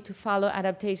been able to follow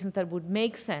adaptations that would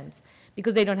make sense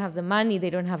because they don't have the money, they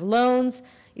don't have loans.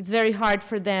 It's very hard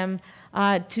for them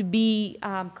to be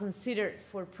considered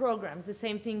for programs. The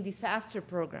same thing, disaster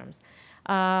programs.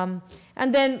 And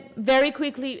then very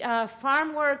quickly,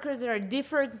 farm workers, there are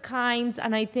different kinds,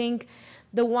 and I think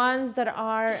the ones that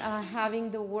are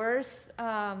having the worst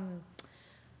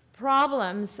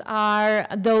problems are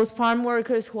those farm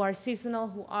workers who are seasonal,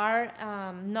 who are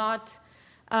not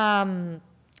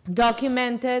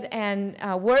documented, and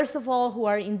worst of all, who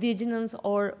are indigenous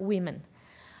or women.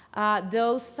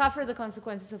 Those suffer the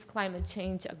consequences of climate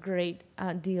change a great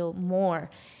deal more.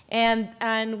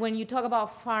 And when you talk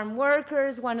about farm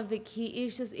workers, one of the key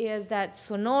issues is that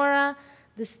Sonora,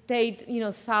 the state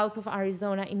south of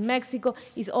Arizona in Mexico,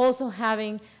 is also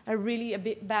having a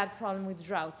bit bad problem with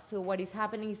droughts. So what is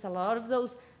happening is a lot of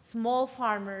those small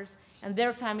farmers and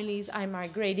their families are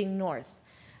migrating north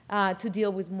to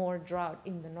deal with more drought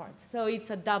in the north. So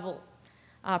it's a double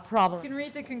problem. You can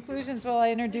read the conclusions while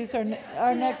I introduce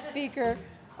our next speaker,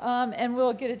 and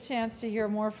we'll get a chance to hear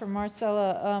more from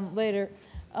Marcela later.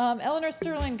 Eleanor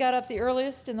Sterling got up the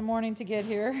earliest in the morning to get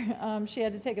here. She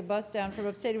had to take a bus down from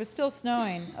upstate. It was still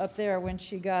snowing up there when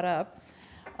she got up.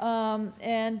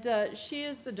 She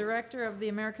is the director of the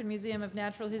American Museum of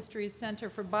Natural History's Center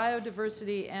for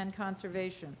Biodiversity and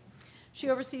Conservation. She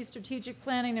oversees strategic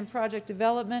planning and project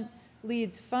development,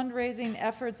 leads fundraising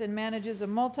efforts, and manages a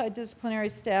multidisciplinary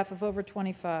staff of over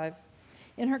 25.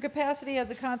 In her capacity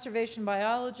as a conservation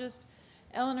biologist,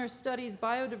 Eleanor studies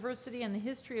biodiversity and the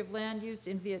history of land use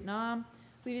in Vietnam,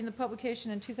 leading the publication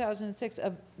in 2006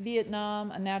 of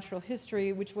Vietnam, A Natural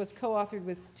History, which was co-authored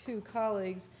with 2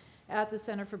 colleagues at the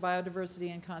Center for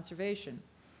Biodiversity and Conservation.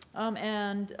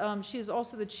 She is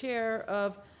also the chair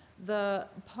of the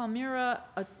Palmyra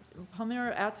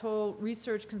Palmyra Atoll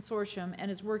Research Consortium and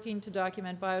is working to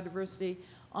document biodiversity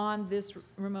on this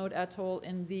remote atoll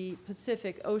in the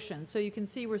Pacific Ocean. So you can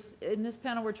see in this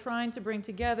panel we're trying to bring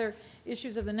together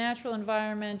issues of the natural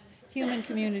environment, human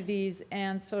communities,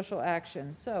 and social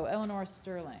action. So Eleanor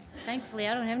Sterling. Thankfully,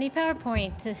 I don't have any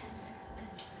PowerPoint.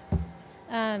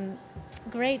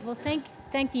 Great. Well,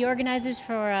 thank the organizers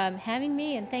for having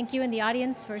me, and thank you in the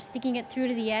audience for sticking it through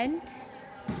to the end.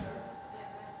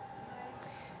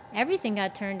 Everything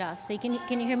got turned off. So can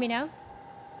you hear me now?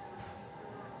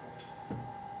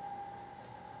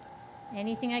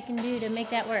 Anything I can do to make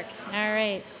that work? All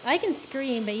right. I can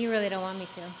scream, but you really don't want me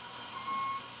to.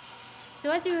 So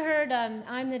as you heard,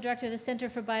 I'm the director of the Center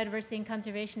for Biodiversity and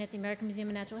Conservation at the American Museum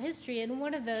of Natural History, and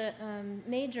one of the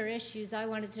major issues I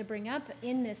wanted to bring up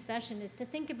in this session is to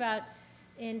think about,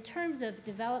 in terms of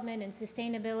development and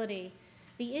sustainability,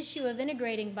 the issue of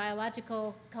integrating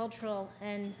biological, cultural,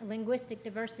 and linguistic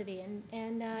diversity.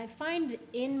 And I find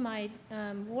in my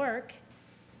work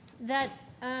that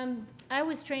I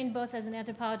was trained both as an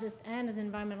anthropologist and as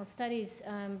environmental studies,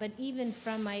 but even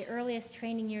from my earliest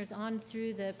training years on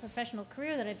through the professional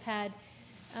career that I've had,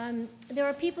 there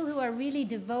are people who are really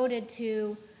devoted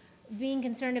to being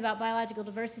concerned about biological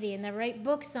diversity, and they write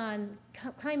books on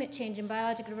climate change and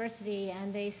biological diversity,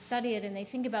 and they study it and they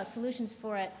think about solutions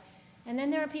for it. And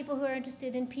then there are people who are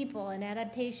interested in people and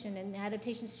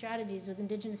adaptation strategies with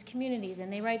indigenous communities,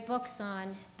 and they write books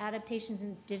on adaptations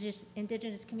in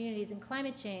indigenous communities and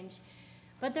climate change.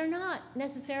 But they're not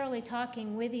necessarily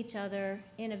talking with each other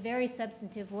in a very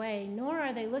substantive way, nor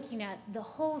are they looking at the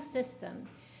whole system,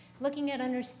 looking at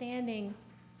understanding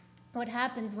what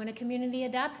happens when a community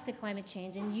adapts to climate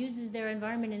change and uses their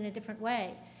environment in a different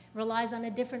way, relies on a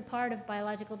different part of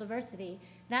biological diversity.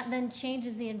 That then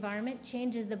changes the environment,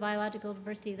 changes the biological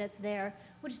diversity that's there,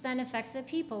 which then affects the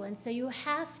people. And so you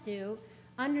have to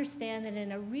understand that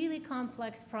in a really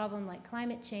complex problem like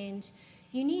climate change,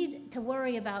 you need to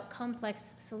worry about complex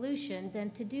solutions.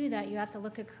 And to do that, you have to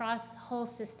look across whole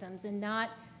systems and not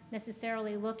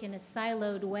necessarily look in a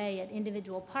siloed way at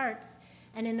individual parts,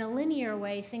 and in a linear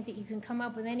way think that you can come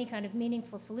up with any kind of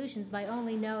meaningful solutions by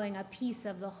only knowing a piece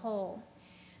of the whole.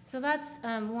 So that's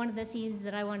one of the themes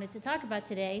that I wanted to talk about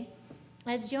today.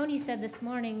 As Joni said this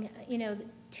morning,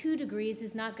 2 degrees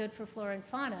is not good for flora and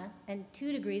fauna, and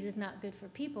 2 degrees is not good for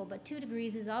people, but 2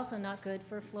 degrees is also not good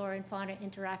for flora and fauna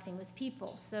interacting with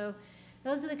people. So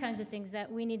those are the kinds of things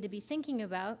that we need to be thinking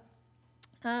about.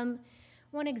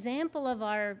 One example of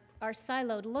our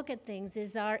siloed look at things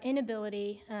is our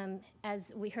inability,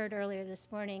 as we heard earlier this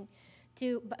morning,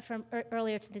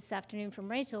 earlier this afternoon from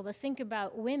Rachel, to think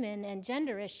about women and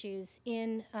gender issues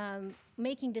in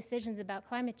making decisions about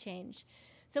climate change.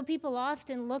 So people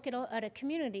often look at a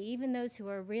community, even those who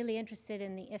are really interested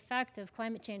in the effect of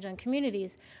climate change on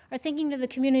communities, are thinking of the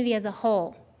community as a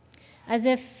whole, as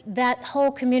if that whole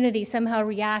community somehow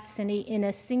reacts in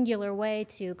a singular way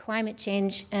to climate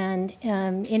change and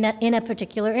in a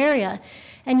particular area.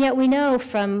 And yet we know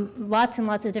from lots and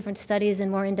lots of different studies and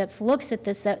more in-depth looks at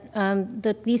this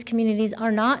that these communities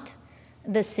are not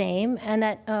the same, and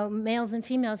that males and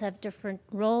females have different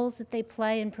roles that they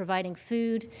play in providing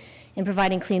food, in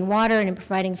providing clean water, and in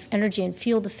providing energy and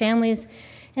fuel to families.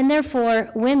 And therefore,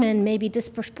 women may be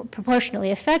disproportionately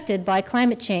affected by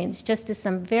climate change. Just as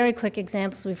some very quick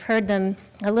examples, we've heard them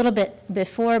a little bit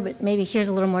before, but maybe here's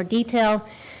a little more detail.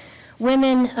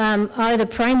 Women are the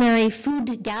primary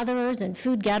food gatherers and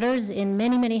food getters in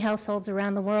many, many households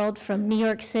around the world, from New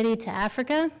York City to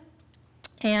Africa.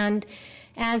 And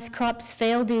as crops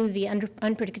fail due to the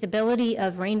unpredictability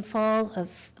of rainfall, of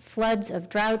floods, of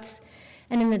droughts,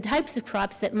 and in the types of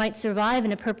crops that might survive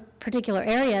in a particular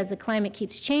area as the climate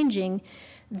keeps changing,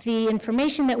 the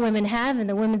information that women have and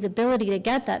the women's ability to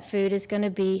get that food is going to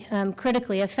be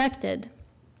critically affected.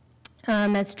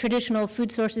 As traditional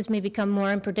food sources may become more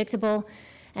unpredictable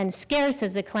and scarce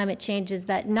as the climate changes,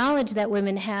 that knowledge that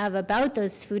women have about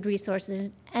those food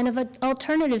resources and of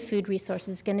alternative food resources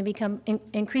is going to become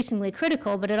increasingly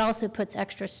critical, but it also puts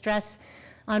extra stress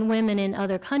on women in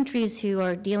other countries who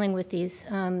are dealing with these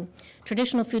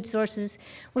traditional food sources.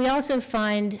 We also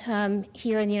find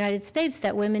here in the United States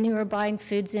that women who are buying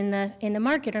foods in the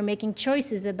market are making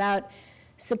choices about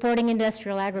supporting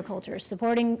industrial agriculture,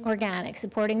 supporting organics,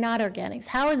 supporting not organics.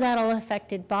 How is that all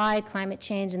affected by climate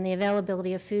change and the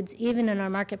availability of foods even in our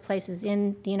marketplaces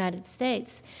in the United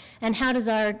States? And how does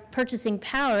our purchasing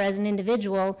power as an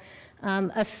individual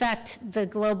affect the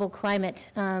global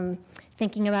climate,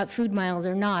 thinking about food miles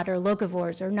or not, or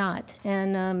locavores or not?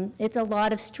 And it's a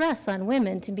lot of stress on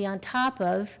women to be on top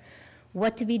of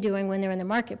what to be doing when they're in the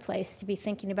marketplace, to be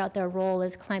thinking about their role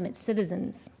as climate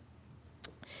citizens.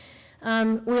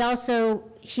 We also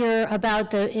hear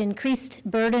about the increased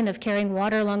burden of carrying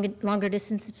water longer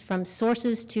distances from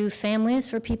sources to families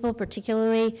for people,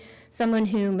 particularly someone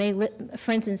who may,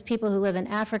 for instance, people who live in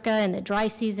Africa in the dry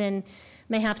season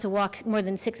may have to walk more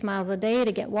than 6 miles a day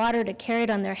to get water to carry it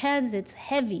on their heads. It's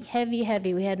heavy, heavy,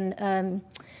 heavy. We had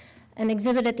an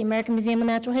exhibit at the American Museum of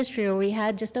Natural History where we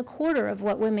had just a quarter of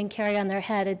what women carry on their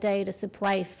head a day to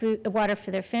supply water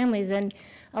for their families. And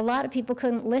a lot of people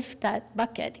couldn't lift that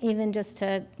bucket, even just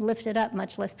to lift it up,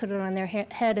 much less put it on their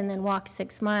head and then walk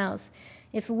 6 miles.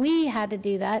 If we had to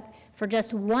do that for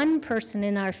just one person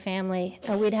in our family,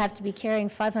 we'd have to be carrying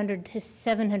 500 to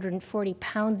 740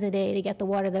 pounds a day to get the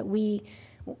water that we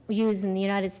use in the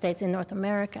United States and North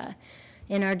America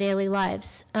in our daily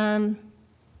lives.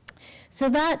 So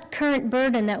that current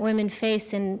burden that women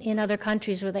face in other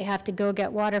countries where they have to go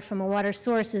get water from a water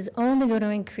source is only going to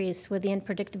increase with the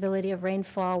unpredictability of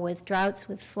rainfall, with droughts,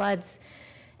 with floods,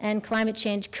 and climate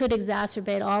change could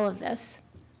exacerbate all of this.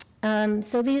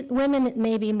 So the women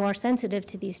may be more sensitive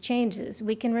to these changes.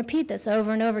 We can repeat this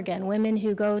over and over again. Women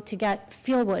who go to get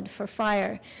fuel wood for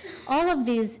fire. All of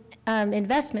these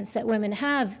investments that women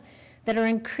have that are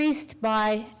increased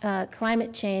by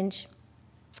climate change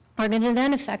are going to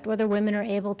then affect whether women are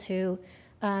able to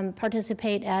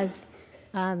participate as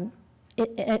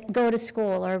go to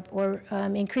school or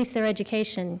increase their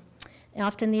education.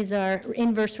 Often these are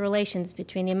inverse relations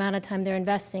between the amount of time they're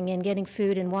investing in getting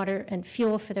food and water and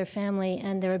fuel for their family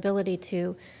and their ability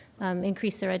to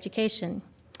increase their education.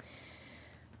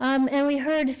 And we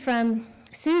heard from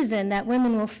Susan that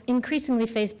women will increasingly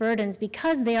face burdens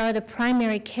because they are the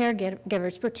primary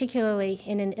caregivers, particularly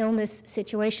in an illness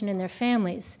situation in their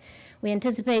families. We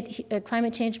anticipate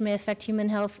climate change may affect human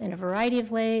health in a variety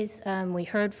of ways. We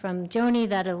heard from Joni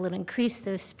that it will increase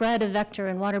the spread of vector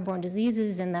and waterborne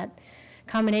diseases, and that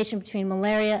combination between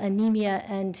malaria, anemia,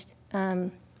 and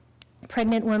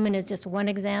pregnant women is just one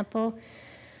example.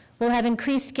 We'll have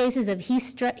increased cases of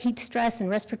heat stress and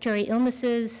respiratory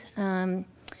illnesses,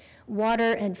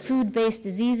 water and food-based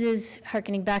diseases,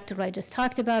 harkening back to what I just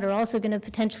talked about, are also going to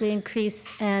potentially increase,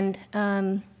 and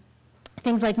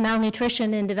things like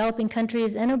malnutrition in developing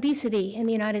countries and obesity in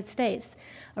the United States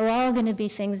are all going to be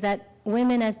things that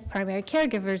women as primary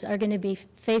caregivers are going to be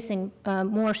facing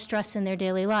more stress in their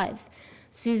daily lives.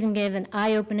 Susan gave an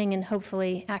eye-opening and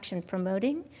hopefully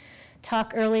action-promoting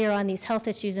talk earlier on these health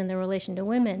issues in their relation to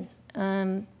women.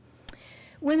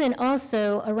 Women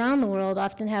also around the world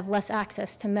often have less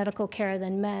access to medical care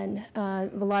than men. A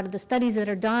lot of the studies that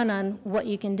are done on what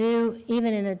you can do,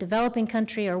 even in a developing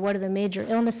country, or what are the major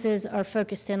illnesses, are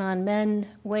focused in on men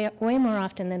way more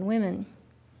often than women.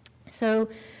 So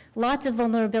lots of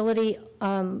vulnerability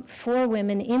for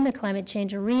women in the climate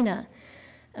change arena.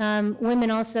 Women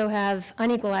also have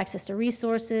unequal access to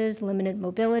resources, limited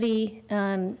mobility,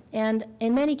 and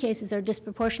in many cases are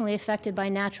disproportionately affected by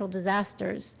natural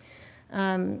disasters.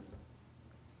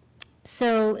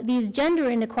 So these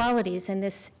gender inequalities and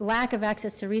this lack of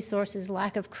access to resources,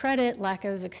 lack of credit, lack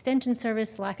of extension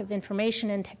service, lack of information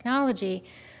and technology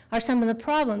are some of the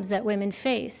problems that women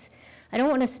face. I don't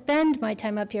want to spend my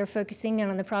time up here focusing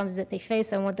on the problems that they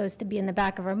face. I want those to be in the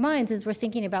back of our minds as we're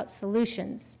thinking about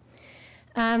solutions.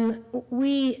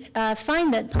 We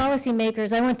find that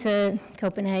policymakers, I went to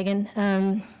Copenhagen,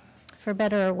 for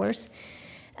better or worse,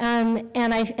 and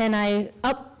I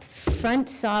up front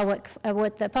saw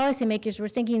what the policymakers were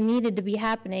thinking needed to be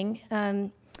happening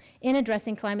in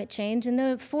addressing climate change. And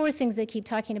the 4 things they keep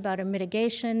talking about are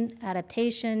mitigation,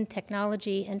 adaptation,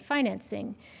 technology, and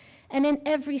financing. And in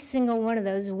every single one of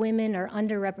those, women are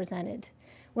underrepresented.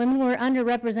 Women were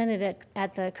underrepresented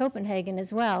at the Copenhagen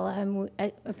as well.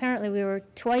 Apparently, we were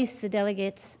twice the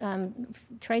delegates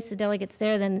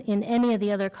there than in any of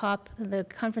the other the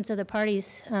Conference of the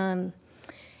Parties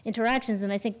interactions,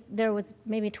 and I think there was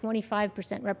maybe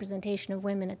 25% representation of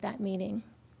women at that meeting.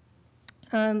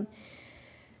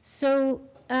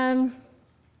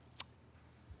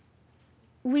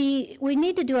 We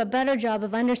need to do a better job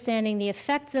of understanding the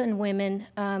effects on women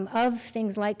of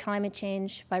things like climate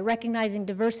change by recognizing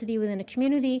diversity within a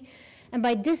community and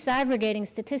by disaggregating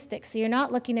statistics. So you're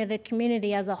not looking at a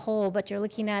community as a whole, but you're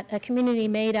looking at a community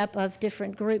made up of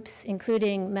different groups,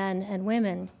 including men and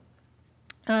women.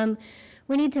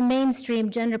 We need to mainstream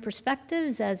gender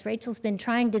perspectives, as Rachel's been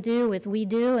trying to do with We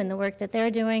Do and the work that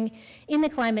they're doing in the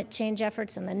climate change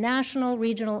efforts on the national,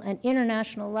 regional, and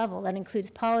international level. That includes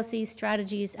policies,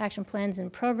 strategies, action plans,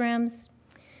 and programs.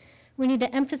 We need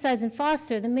to emphasize and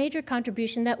foster the major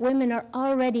contribution that women are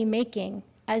already making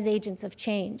as agents of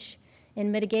change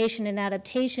in mitigation and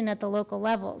adaptation at the local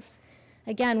levels.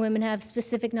 Again, women have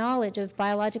specific knowledge of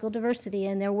biological diversity,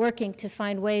 and they're working to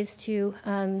find ways to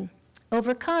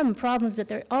overcome problems that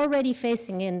they're already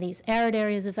facing in these arid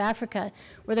areas of Africa,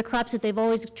 where the crops that they've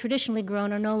always traditionally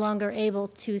grown are no longer able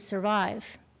to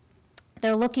survive.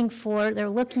 They're looking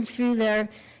through their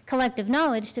collective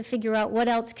knowledge to figure out what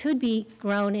else could be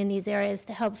grown in these areas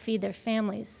to help feed their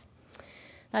families.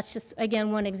 That's just,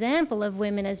 again, one example of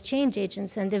women as change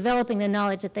agents and developing the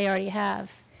knowledge that they already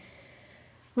have.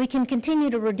 We can continue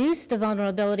to reduce the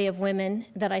vulnerability of women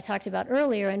that I talked about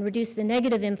earlier and reduce the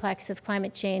negative impacts of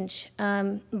climate change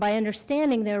by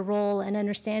understanding their role and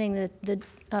understanding the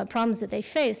problems that they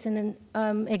face. And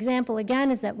an example,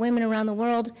 again, is that women around the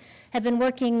world have been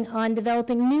working on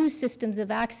developing new systems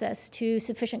of access to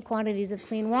sufficient quantities of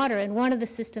clean water. And one of the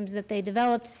systems that they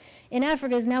developed in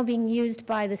Africa is now being used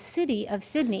by the city of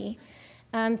Sydney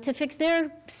to fix their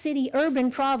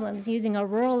city-urban problems using a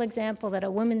rural example that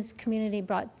a women's community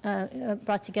brought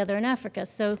together in Africa.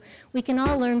 So we can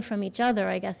all learn from each other,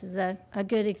 I guess, is a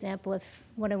good example of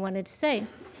what I wanted to say.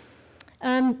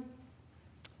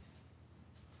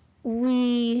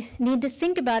 We need to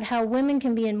think about how women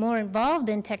can be more involved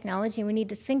in technology. We need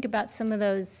to think about some of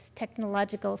those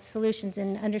technological solutions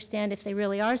and understand if they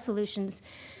really are solutions.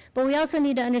 But we also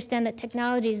need to understand that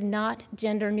technology is not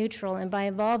gender neutral, and by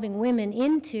involving women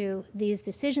into these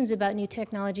decisions about new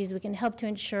technologies, we can help to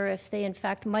ensure if they in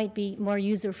fact might be more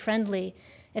user-friendly,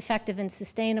 effective, and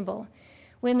sustainable.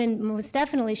 Women most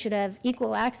definitely should have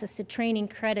equal access to training,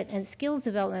 credit, and skills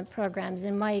development programs.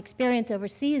 And my experience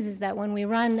overseas is that when we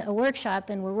run a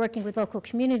workshop and we're working with local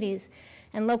communities,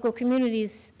 and local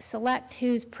communities select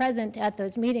who's present at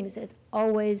those meetings, it's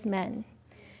always men.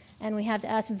 And we have to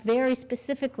ask very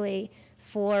specifically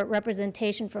for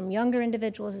representation from younger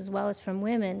individuals as well as from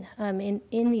women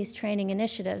in these training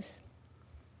initiatives.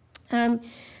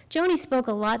 Joni spoke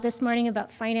a lot this morning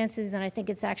about finances, and I think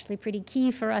it's actually pretty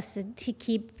key for us to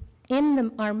keep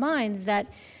in our minds that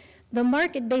the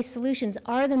market-based solutions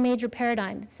are the major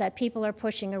paradigms that people are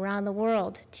pushing around the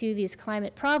world to these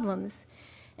climate problems.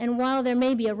 And while there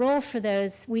may be a role for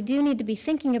those, we do need to be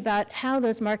thinking about how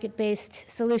those market-based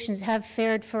solutions have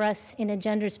fared for us in a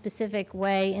gender-specific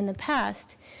way in the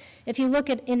past. If you look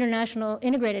at international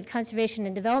integrated conservation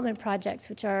and development projects,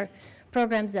 which are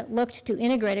programs that looked to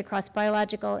integrate across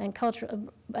biological and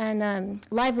cultural and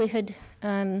livelihood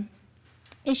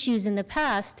issues in the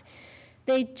past,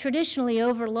 they traditionally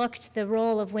overlooked the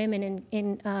role of women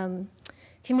in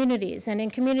communities. And in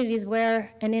communities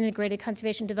where an integrated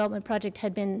conservation development project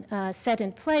had been set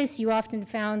in place, you often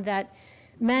found that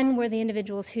men were the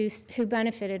individuals who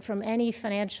benefited from any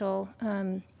financial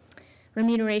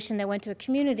remuneration that went to a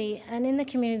community. And in the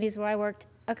communities where I worked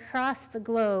across the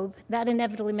globe, that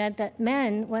inevitably meant that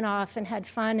men went off and had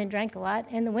fun and drank a lot,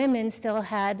 and the women still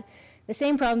had the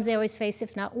same problems they always faced,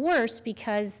 if not worse,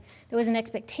 because there was an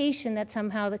expectation that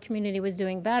somehow the community was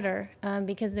doing better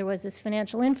because there was this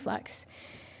financial influx.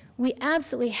 We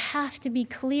absolutely have to be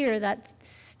clear that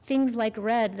things like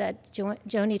REDD that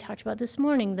Joni talked about this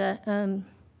morning, the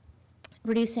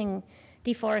reducing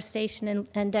deforestation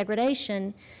and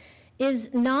degradation,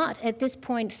 is not at this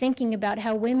point thinking about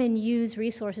how women use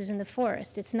resources in the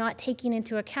forest. It's not taking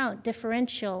into account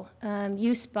differential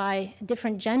use by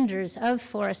different genders of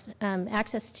forest,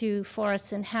 access to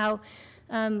forests, and how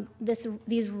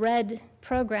these REDD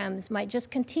programs might just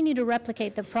continue to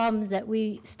replicate the problems that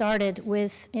we started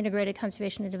with integrated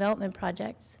conservation and development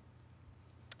projects.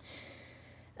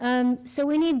 So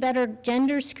we need better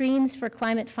gender screens for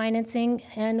climate financing,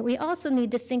 and we also need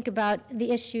to think about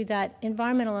the issue that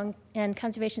environmental and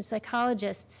conservation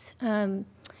psychologists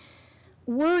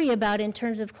worry about in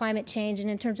terms of climate change and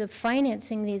in terms of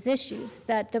financing these issues,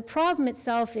 that the problem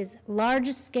itself is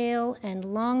large scale and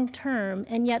long term,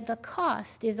 and yet the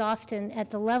cost is often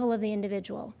at the level of the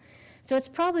individual. So it's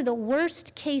probably the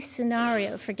worst case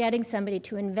scenario for getting somebody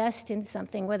to invest in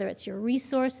something, whether it's your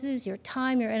resources, your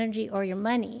time, your energy, or your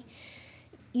money.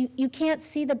 You can't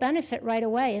see the benefit right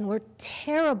away, and we're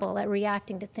terrible at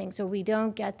reacting to things where we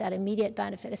don't get that immediate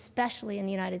benefit, especially in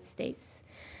the United States.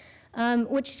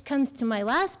 Which comes to my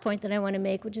last point that I want to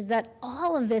make, which is that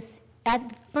all of this, at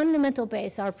the fundamental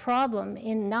base, our problem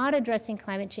in not addressing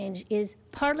climate change is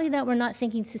partly that we're not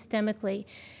thinking systemically,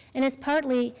 and it's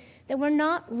partly that we're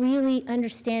not really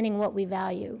understanding what we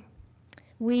value.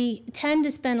 We tend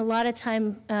to spend a lot of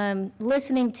time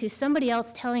listening to somebody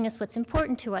else telling us what's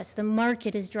important to us. The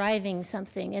market is driving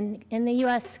something. And in the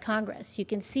US Congress, you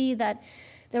can see that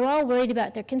they're all worried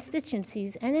about their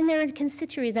constituencies. And in their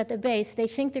constituencies at the base, they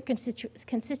think their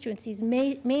constituencies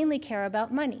mainly care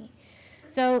about money.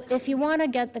 So if you want to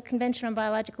get the Convention on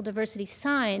Biological Diversity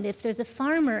signed, if there's a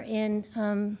farmer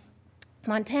in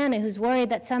Montana who's worried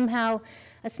that somehow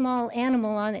a small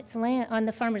animal on its land, on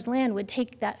the farmer's land, would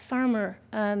take that farmer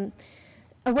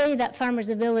away that farmer's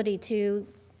ability to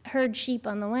herd sheep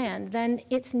on the land, then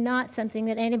it's not something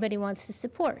that anybody wants to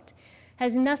support.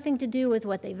 Has nothing to do with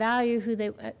what they value, who they.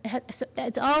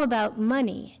 It's all about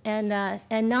money, and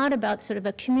not about sort of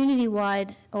a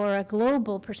community-wide or a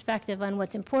global perspective on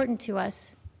what's important to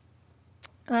us.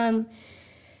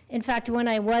 In fact, when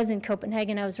I was in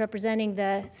Copenhagen, I was representing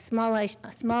the small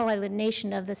island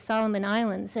nation of the Solomon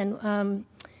Islands, and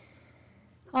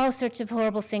all sorts of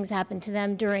horrible things happened to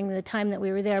them during the time that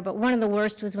we were there. But one of the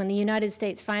worst was when the United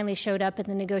States finally showed up at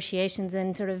the negotiations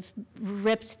and sort of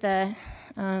ripped the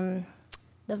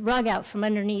rug out from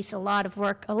underneath a lot of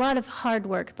work, a lot of hard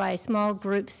work by small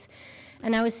groups.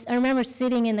 And I remember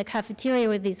sitting in the cafeteria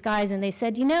with these guys, and they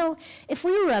said, you know, if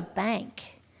we were a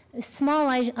bank, a small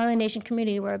island nation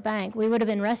community were a bank, we would have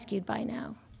been rescued by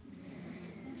now.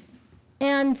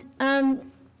 And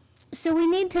so we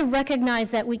need to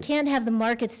recognize that we can't have the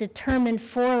markets determine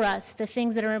for us the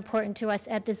things that are important to us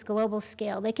at this global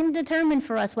scale. They can determine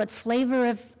for us what flavor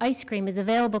of ice cream is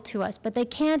available to us, but they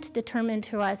can't determine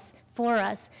for us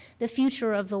the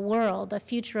future of the world, the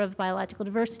future of biological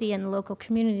diversity and the local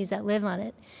communities that live on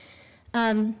it.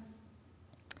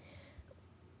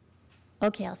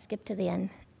 Okay, I'll skip to the end.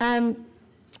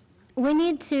 We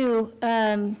need to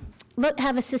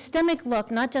have a systemic look,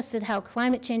 not just at how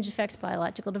climate change affects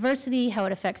biological diversity, how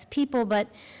it affects people, but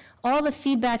all the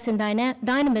feedbacks and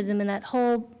dynamism in that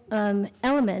whole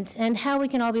element, and how we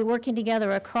can all be working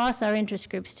together across our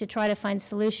interest groups to try to find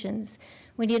solutions.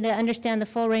 We need to understand the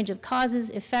full range of causes,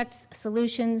 effects,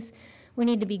 solutions. We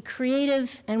need to be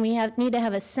creative, and we need to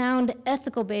have a sound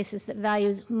ethical basis that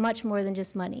values much more than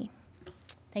just money.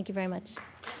 Thank you very much.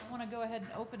 I want to go ahead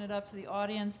and open it up to the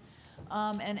audience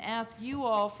and ask you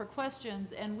all for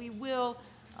questions, and we will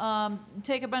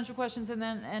take a bunch of questions,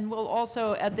 and we'll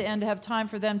also at the end have time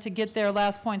for them to get their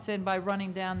last points in by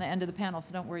running down the end of the panel,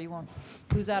 so don't worry, you won't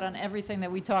lose out on everything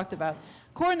that we talked about.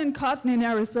 Corn and cotton in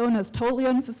Arizona is totally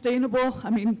unsustainable. I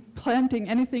mean, planting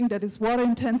anything that is water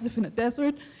intensive in a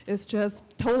desert is just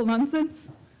total nonsense.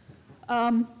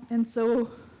 And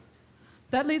so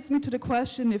that leads me to the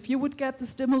question, if you would get the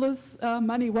stimulus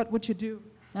money, what would you do?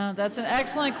 That's an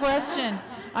excellent question.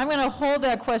 I'm going to hold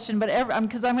that question, but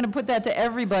because I'm going to put that to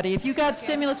everybody. If you got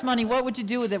stimulus money, what would you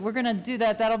do with it? We're going to do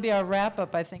that. That'll be our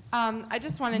wrap-up, I think. I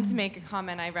just wanted to make a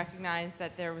comment. I recognize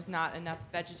that there was not enough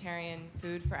vegetarian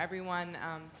food for everyone,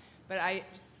 but I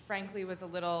just frankly was a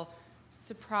little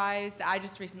surprised. I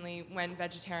just recently went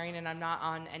vegetarian, and I'm not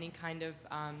on any kind of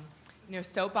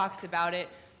soapbox about it,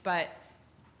 but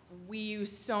we use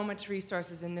so much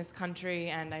resources in this country,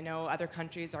 and I know other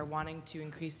countries are wanting to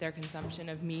increase their consumption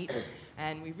of meat,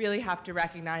 and we really have to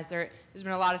recognize there's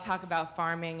been a lot of talk about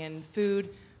farming and food,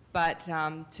 but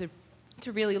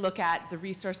to really look at the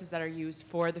resources that are used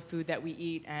for the food that we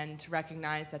eat, and to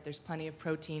recognize that there's plenty of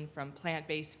protein from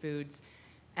plant-based foods,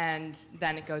 and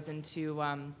then it goes into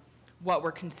what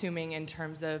we're consuming in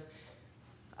terms of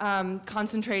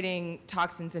concentrating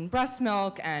toxins in breast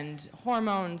milk and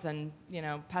hormones and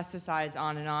pesticides,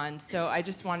 on and on. So I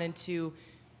just wanted to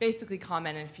basically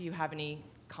comment, and if you have any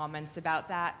comments about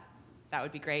that, that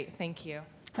would be great. Thank you.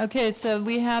 Okay, so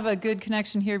we have a good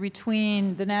connection here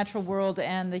between the natural world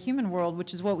and the human world,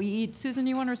 which is what we eat. Susan,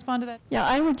 you want to respond to that? Yeah,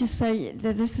 I would just say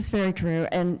that this is very true,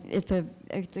 and it's a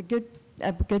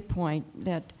good point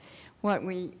that what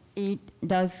we eat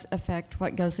does affect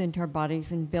what goes into our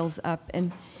bodies and builds up.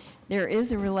 And there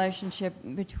is a relationship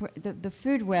between the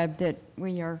food web that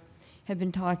we have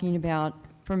been talking about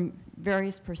from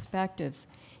various perspectives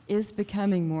is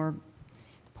becoming more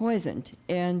poisoned,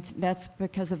 and that's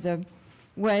because of the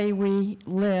way we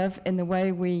live and the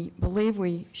way we believe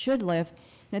we should live.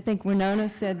 And I think Winona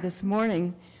said this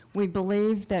morning, we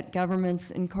believe that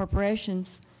governments and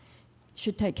corporations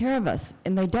should take care of us,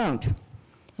 and they don't.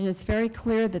 And it's very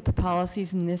clear that the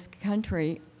policies in this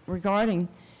country regarding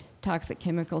toxic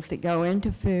chemicals that go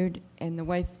into food and the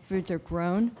way foods are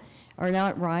grown are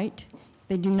not right.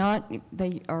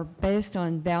 They are based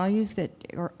on values that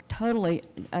are totally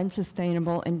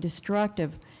unsustainable and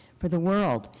destructive for the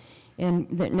world. And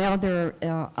that now there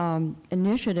are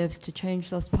initiatives to change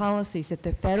those policies at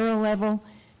the federal level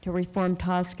to reform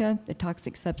TSCA, the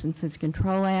Toxic Substances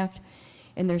Control Act.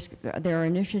 And there are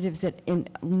initiatives that in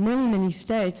many, many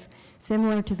states,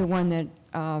 similar to the one that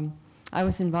I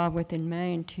was involved with in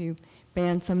Maine, to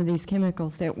ban some of these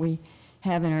chemicals that we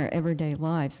have in our everyday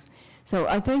lives. So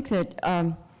I think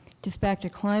that, just back to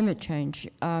climate change,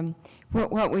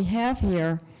 what we have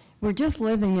here, we're just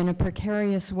living in a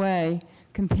precarious way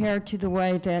compared to the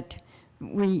way that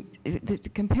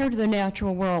compared to the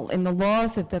natural world and the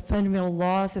laws of the fundamental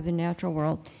laws of the natural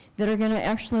world that are going to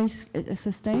actually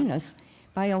sustain us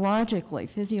biologically,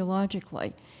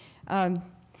 physiologically.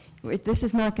 This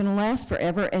is not going to last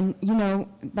forever. And, you know,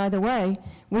 by the way,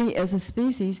 we as a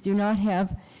species do not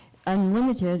have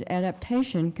unlimited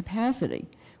adaptation capacity.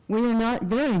 We are not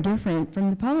very different from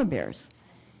the polar bears.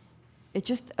 It's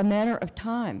just a matter of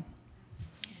time.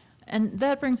 And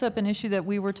that brings up an issue that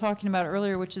we were talking about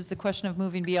earlier, which is the question of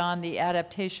moving beyond the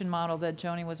adaptation model that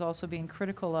Joni was also being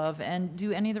critical of. And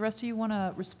do any of the rest of you want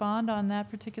to respond on that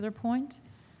particular point?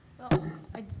 Well,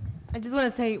 I just want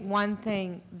to say one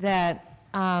thing that,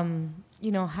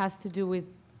 you know, has to do with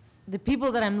the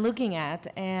people that I'm looking at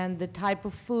and the type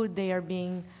of food they are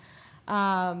being,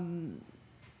 the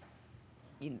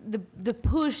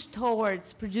push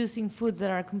towards producing foods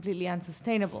that are completely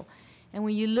unsustainable. And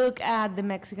when you look at the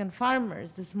Mexican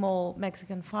farmers, the small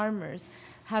Mexican farmers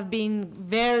have been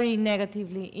very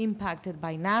negatively impacted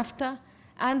by NAFTA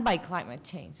and by climate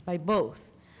change, by both.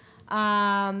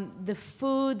 The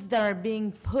foods that are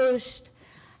being pushed,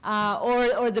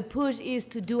 or the push is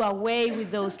to do away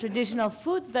with those traditional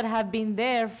foods that have been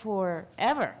there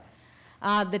forever.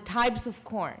 The types of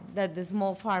corn that the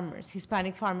small farmers,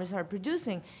 Hispanic farmers, are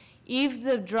producing. If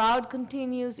the drought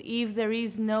continues, if there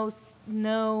is no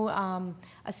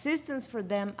assistance for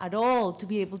them at all to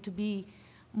be able to be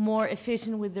more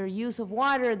efficient with their use of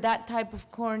water, that type of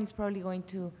corn is probably going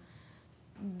to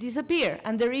disappear.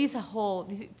 And there is a whole,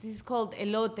 this is called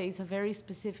elote, it's a very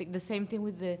specific, the same thing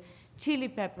with the chili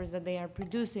peppers that they are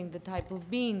producing, the type of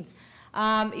beans.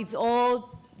 It's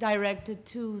all directed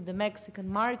to the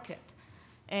Mexican market.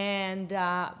 And,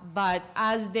 but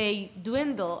as they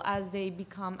dwindle, as they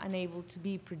become unable to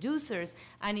be producers,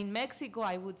 and in Mexico,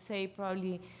 I would say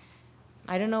probably,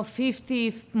 I don't know,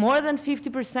 more than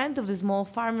 50% of the small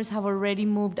farmers have already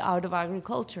moved out of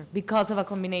agriculture because of a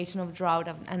combination of drought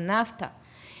and NAFTA.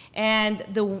 And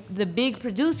the big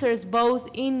producers, both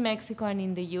in Mexico and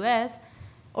in the US,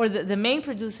 or the main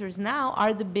producers now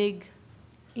are the big,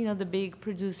 you know, the big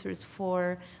producers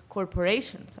for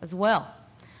corporations as well.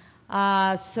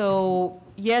 So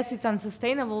yes, it's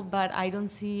unsustainable, but I don't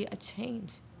see a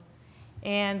change.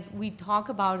 And we talk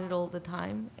about it all the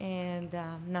time, and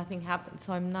nothing happens.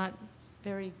 So I'm not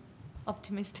very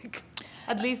optimistic,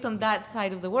 at least on that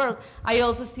side of the world. I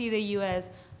also see the U.S.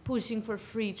 pushing for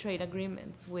free trade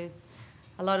agreements with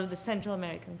a lot of the Central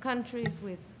American countries,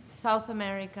 with South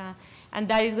America, and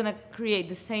that is going to create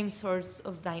the same sorts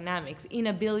of dynamics,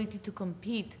 inability to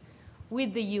compete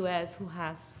with the U.S., who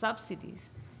has subsidies.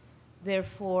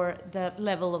 Therefore, the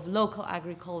level of local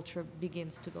agriculture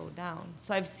begins to go down.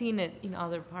 So I've seen it in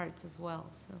other parts as well.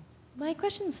 So my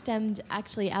question stemmed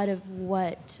actually out of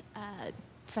what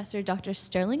Professor Dr.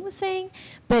 Sterling was saying,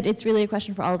 but it's really a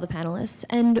question for all of the panelists.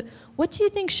 And what do you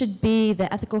think should be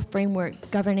the ethical framework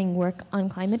governing work on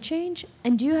climate change?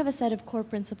 And do you have a set of core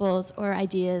principles or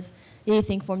ideas that you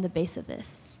think form the base of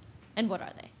this? And what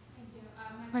are they? Thank you.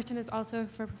 My question is also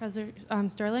for Professor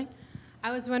Sterling.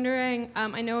 I was wondering,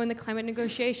 I know in the climate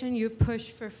negotiation you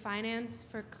push for finance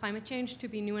for climate change to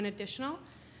be new and additional,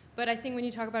 but I think when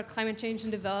you talk about climate change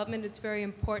and development, it's very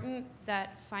important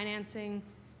that financing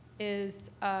is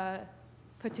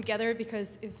put together,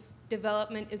 because if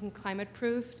development isn't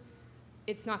climate-proofed,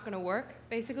 it's not going to work,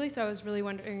 basically. So I was really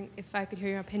wondering if I could hear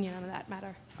your opinion on that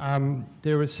matter.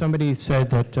 There was somebody who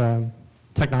said that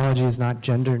technology is not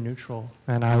gender neutral,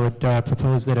 and I would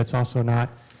propose that it's also not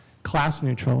class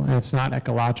neutral, and it's not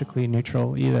ecologically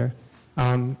neutral either.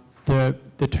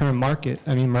 The term market,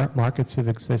 I mean, markets have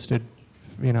existed,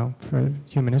 you know, for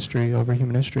human history, over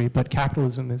human history, but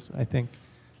capitalism is, I think,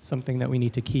 something that we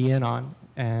need to key in on.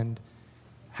 And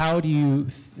how would you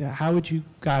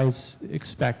guys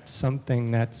expect something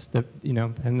that's the, you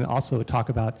know, and also talk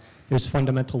about, there's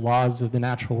fundamental laws of the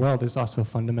natural world, there's also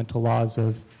fundamental laws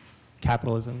of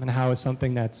capitalism, and how is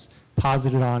something that's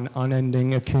posited on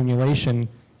unending accumulation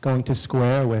going to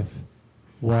square with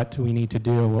what we need to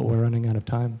do, what we're running out of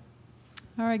time?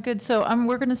 All right, good. So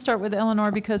we're going to start with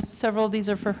Eleanor, because several of these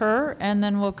are for her, and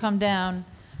then we'll come down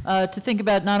to think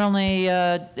about not only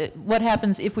what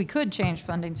happens if we could change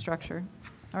funding structure.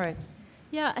 All right.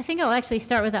 Yeah, I think I'll actually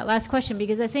start with that last question,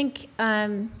 because I think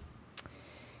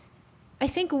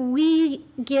we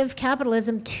give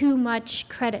capitalism too much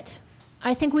credit.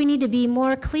 I think we need to be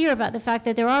more clear about the fact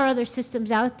that there are other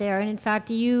systems out there, and in fact,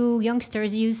 you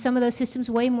youngsters use some of those systems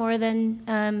way more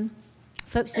than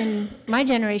folks in my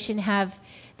generation have.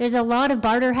 There's a lot of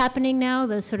barter happening now,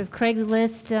 the sort of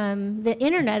Craigslist. The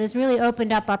internet has really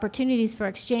opened up opportunities for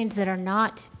exchange that are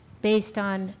not based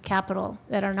on capital,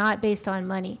 that are not based on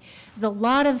money. There's a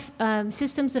lot of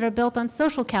systems that are built on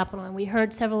social capital, and we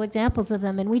heard several examples of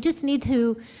them, and we just need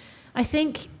to, I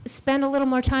think, spend a little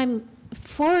more time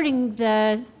forwarding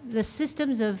the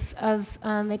systems of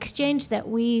exchange that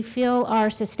we feel are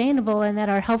sustainable and that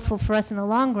are helpful for us in the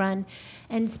long run,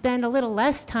 and spend a little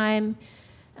less time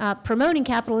promoting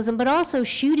capitalism, but also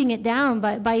shooting it down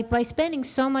by spending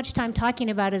so much time talking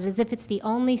about it as if it's the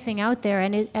only thing out there,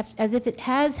 and as if it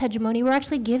has hegemony. We're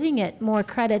actually giving it more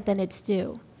credit than it's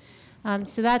due.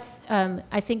 So that's,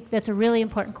 I think that's a really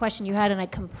important question you had, and I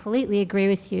completely agree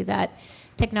with you that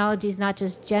technology is not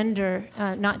just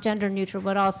not gender neutral,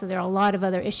 but also there are a lot of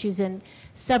other issues, and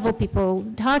several people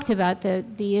talked about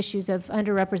the issues of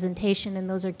underrepresentation, and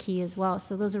those are key as well.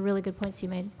 So those are really good points you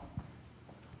made.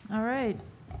 All right.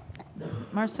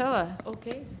 Marcella.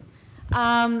 Okay.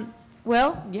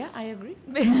 Well, yeah, I agree.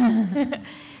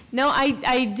 No,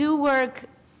 I do work.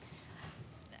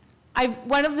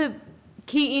 One of the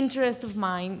key interests of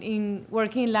mine in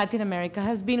working in Latin America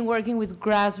has been working with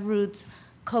grassroots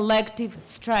collective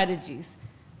strategies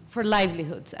for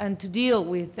livelihoods and to deal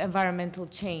with environmental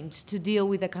change, to deal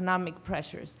with economic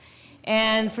pressures.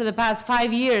 And for the past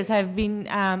 5 years, I've been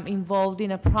involved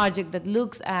in a project that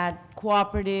looks at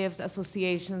cooperatives,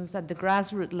 associations at the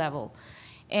grassroots level.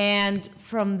 And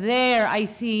from there, I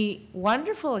see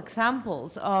wonderful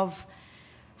examples of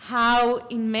how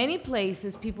in many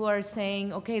places people are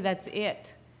saying, okay, that's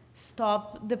it.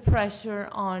 Stop the pressure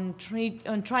on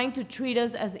trying to treat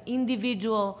us as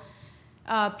individual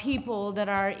people that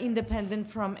are independent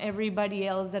from everybody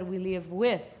else that we live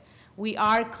with. We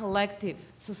are collective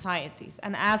societies,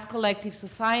 and as collective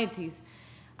societies,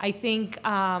 I think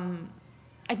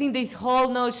this whole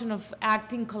notion of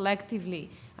acting collectively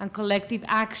and collective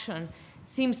action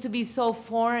seems to be so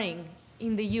foreign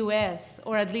in the U.S.,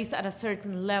 or at least at a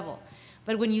certain level.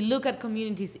 But when you look at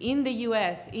communities in the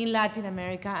U.S., in Latin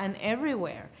America, and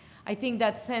everywhere, I think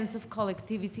that sense of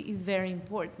collectivity is very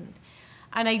important.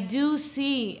 And I do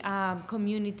see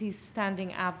communities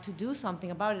standing up to do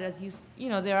something about it. As you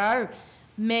know, there are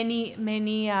many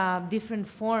different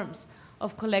forms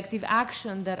of collective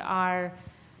action that are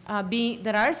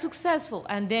successful.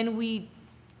 And then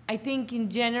I think in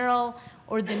general,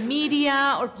 or the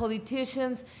media or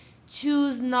politicians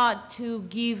choose not to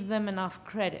give them enough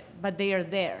credit, but they are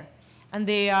there. And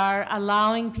they are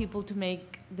allowing people to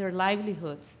make their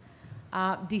livelihoods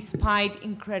despite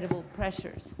incredible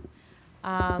pressures.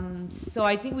 So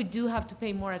I think we do have to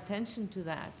pay more attention to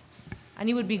that. And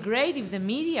it would be great if the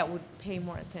media would pay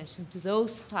more attention to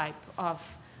those type of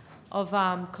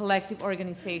collective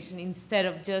organization instead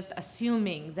of just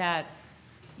assuming that,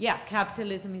 yeah,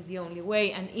 capitalism is the only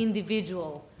way and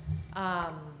individual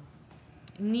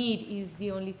need is the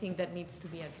only thing that needs to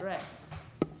be addressed.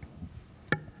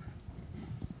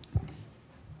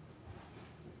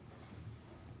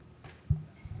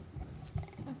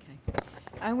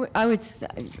 I would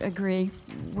agree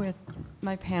with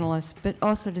my panelists, but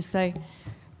also to say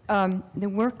the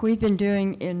work we've been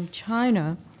doing in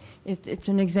China, it's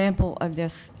an example of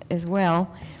this as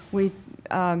well.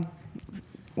 One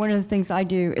of the things I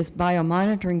do is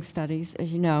biomonitoring studies,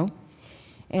 as you know,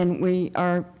 and we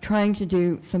are trying to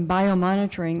do some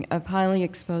biomonitoring of highly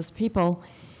exposed people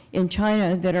in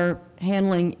China that are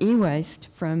handling e-waste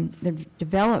from the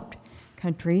developed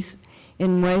countries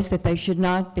in ways that they should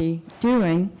not be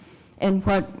doing. And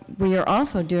what we are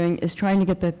also doing is trying to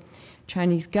get the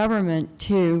Chinese government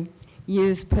to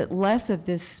put less of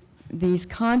these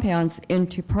compounds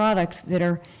into products that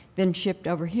are then shipped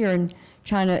over here. And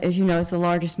China, as you know, is the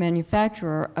largest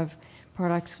manufacturer of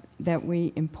products that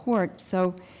we import.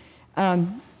 So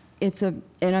and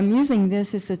I'm using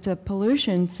this as it's a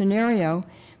pollution scenario,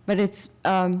 but it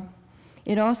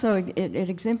also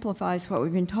exemplifies what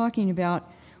we've been talking about,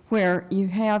 where you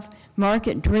have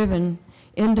market-driven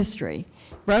industry.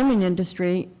 Bromine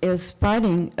industry is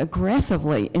fighting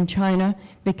aggressively in China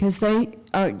because they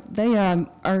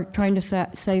are trying to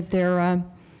save their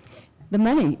the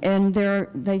money, and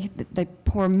they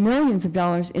pour millions of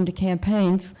dollars into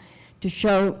campaigns to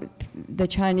show the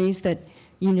Chinese that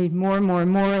you need more and more and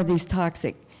more of these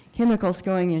toxic chemicals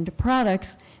going into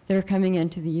products that are coming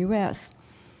into the U.S.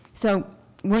 So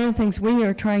one of the things we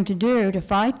are trying to do to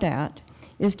fight that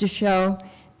is to show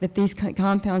that these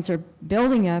compounds are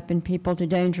building up in people to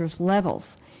dangerous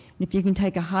levels. And if you can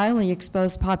take a highly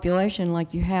exposed population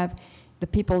like you have the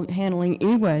people handling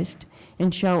e-waste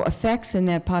and show effects in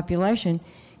that population,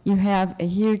 you have a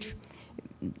huge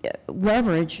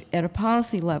leverage at a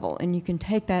policy level, and you can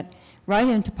take that right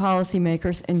into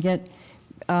policymakers and get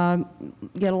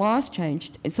laws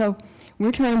changed. And so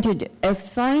we're trying to, as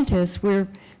scientists, we're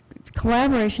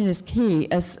collaboration is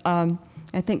key, as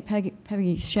I think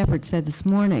Peggy Shepard said this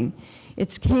morning.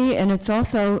 It's key, and it's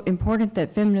also important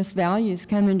that feminist values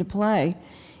come into play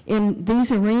in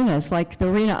these arenas, like the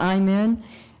arena I'm in,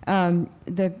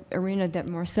 the arena that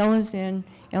Marcella's in.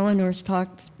 Eleanor's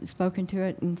spoken to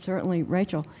it, and certainly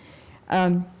Rachel.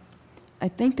 I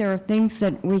think there are things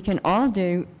that we can all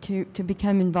do to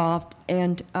become involved,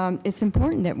 and it's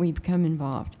important that we become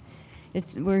involved.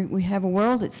 We have a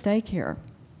world at stake here.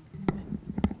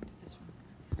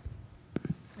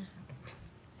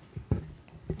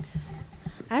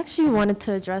 I actually wanted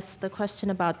to address the question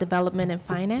about development and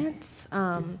finance.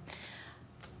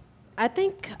 I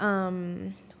think,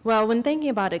 well, when thinking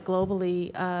about it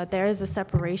globally, there is a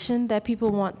separation that people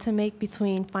want to make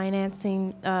between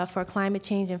financing for climate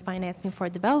change and financing for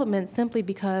development, simply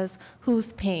because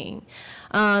who's paying?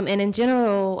 And in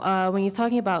general, when you're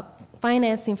talking about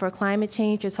financing for climate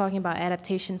change, you're talking about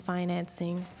adaptation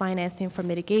financing, financing for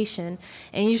mitigation,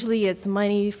 and usually it's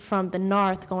money from the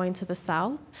north going to the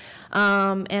south.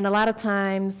 And a lot of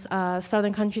times,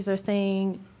 southern countries are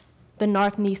saying the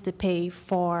north needs to pay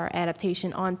for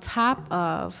adaptation on top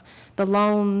of the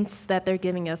loans that they're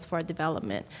giving us for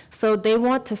development. So they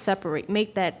want to separate,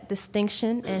 make that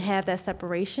distinction and have that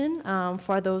separation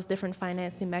for those different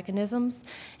financing mechanisms.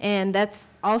 And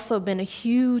that's also been a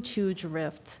huge, huge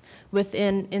rift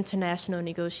within international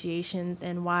negotiations,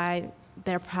 and why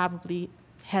there probably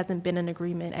hasn't been an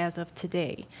agreement as of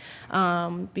today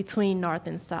between North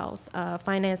and South.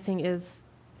 Financing is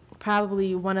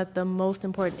probably one of the most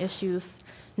important issues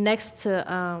next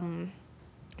to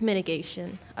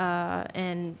mitigation,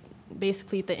 and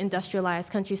basically the industrialized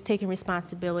countries taking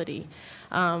responsibility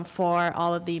for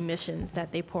all of the emissions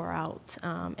that they pour out,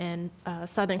 and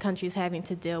southern countries having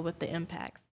to deal with the impacts.